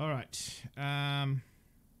 All right.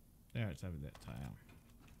 There, it's over that tail.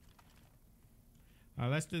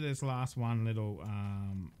 Let's do this last one little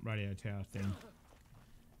radio tower thing.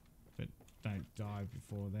 But don't die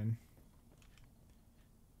before then.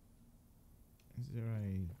 Is there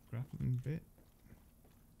a grappling bit?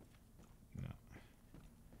 No.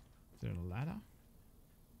 Is there a ladder?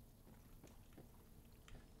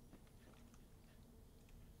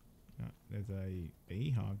 No, there's a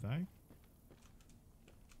beehive though.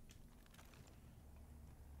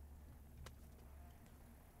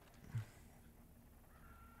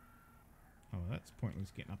 Oh, that's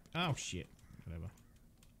pointless getting up. Oh shit. Whatever.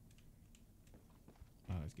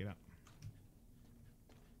 Oh, let's get up.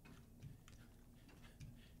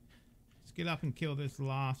 Let's get up and kill this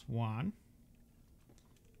last one.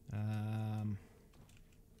 Oh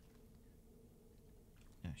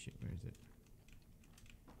shit, where is it?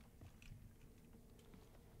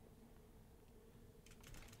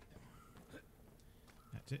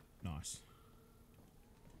 That's it. Nice.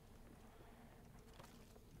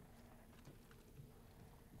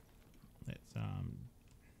 Let's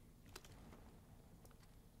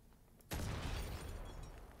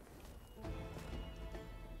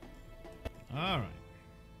all right.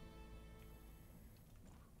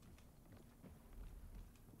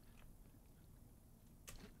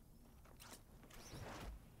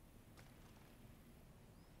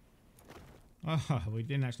 Oh, we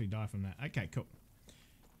didn't actually die from that. Okay, cool.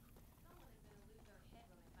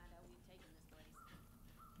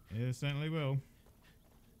 It certainly will.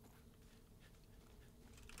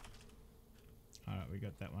 Alright, we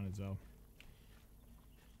got that one as well.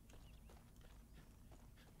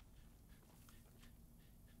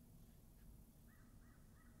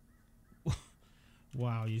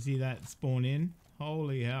 Wow, you see that spawn in?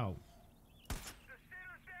 Holy hell.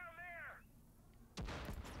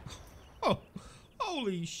 Oh,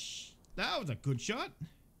 holy sh... That was a good shot.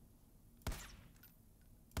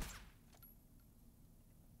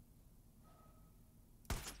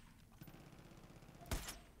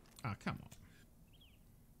 Ah, come on.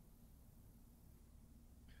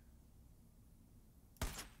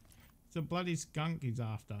 It's a bloody skunk he's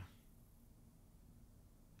after.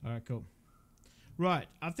 Alright, cool. Right,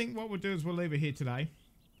 I think what we'll do is we'll leave it here today.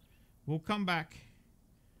 We'll come back.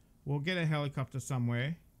 We'll get a helicopter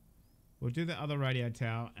somewhere. We'll do the other radio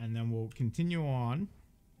tower, and then we'll continue on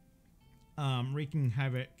wreaking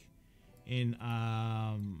havoc in...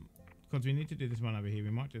 because we need to do this one over here.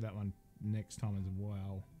 We might do that one next time as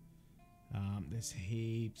well. There's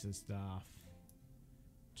heaps of stuff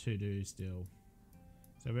to do still.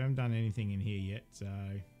 So we haven't done anything in here yet.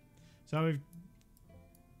 So we've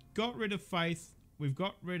got rid of Faith. We've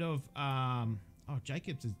got rid of... oh,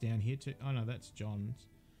 Jacobs is down here too. Oh, no, that's John's.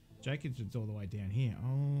 Jacobs is all the way down here.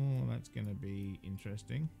 Oh, that's going to be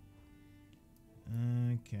interesting.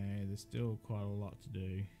 Okay, there's still quite a lot to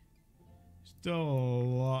do. Still a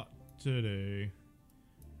lot to do.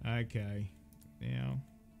 Okay. Now,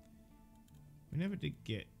 we never did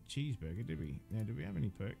get cheeseburger, did we? Now, did we have any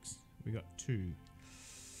perks? We got 2.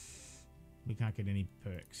 We can't get any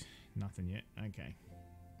perks. Nothing yet. Okay.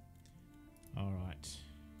 Alright.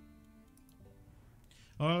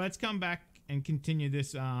 Alright, let's come back and continue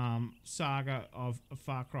this saga of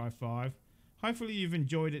Far Cry 5. Hopefully you've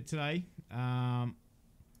enjoyed it today.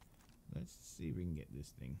 Let's see if we can get this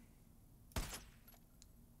thing.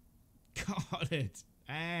 Got it.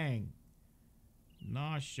 Dang.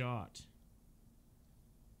 Nice shot.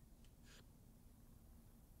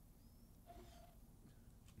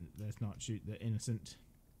 Let's not shoot the innocent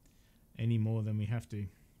any more than we have to.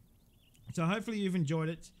 So hopefully you've enjoyed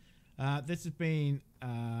it. This has been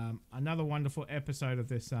another wonderful episode of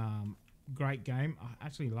this great game. I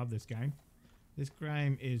actually love this game. This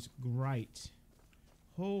game is great.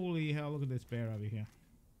 Holy hell, look at this bear over here.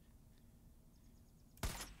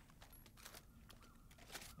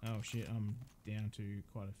 Oh shit, I'm down to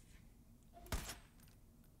quite a...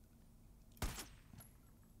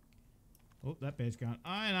 Oh, that bear's gone.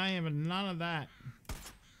 I ain't having none of that.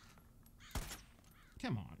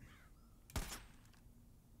 Come on.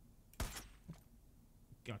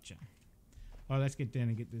 Gotcha. Oh, let's get down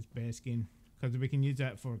and get this bear skin, because we can use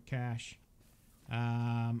that for cash,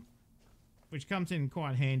 which comes in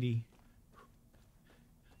quite handy.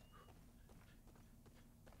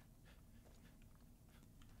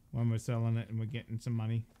 When we're selling it and we're getting some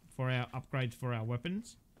money for our upgrades for our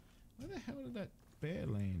weapons. Where the hell did that bear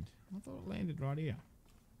land? I thought it landed right here.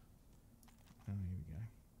 Oh, here we go.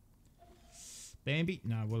 Bambi?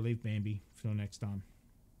 No, we'll leave Bambi till next time.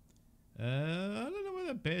 I don't know where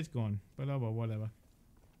that bear's gone, but oh well, whatever.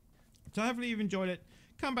 So hopefully you've enjoyed it.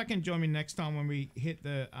 come back and join me next time when we hit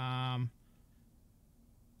the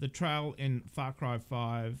trail in Far Cry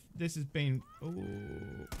 5. This has been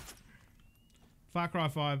Far Cry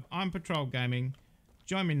 5. I'm Patrol Gaming.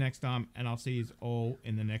 Join me next time, and I'll see you all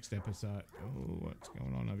in the next episode. Oh, what's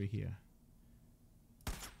going on over here?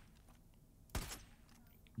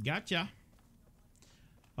 Gotcha.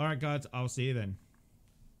 All right, guys. I'll see you then.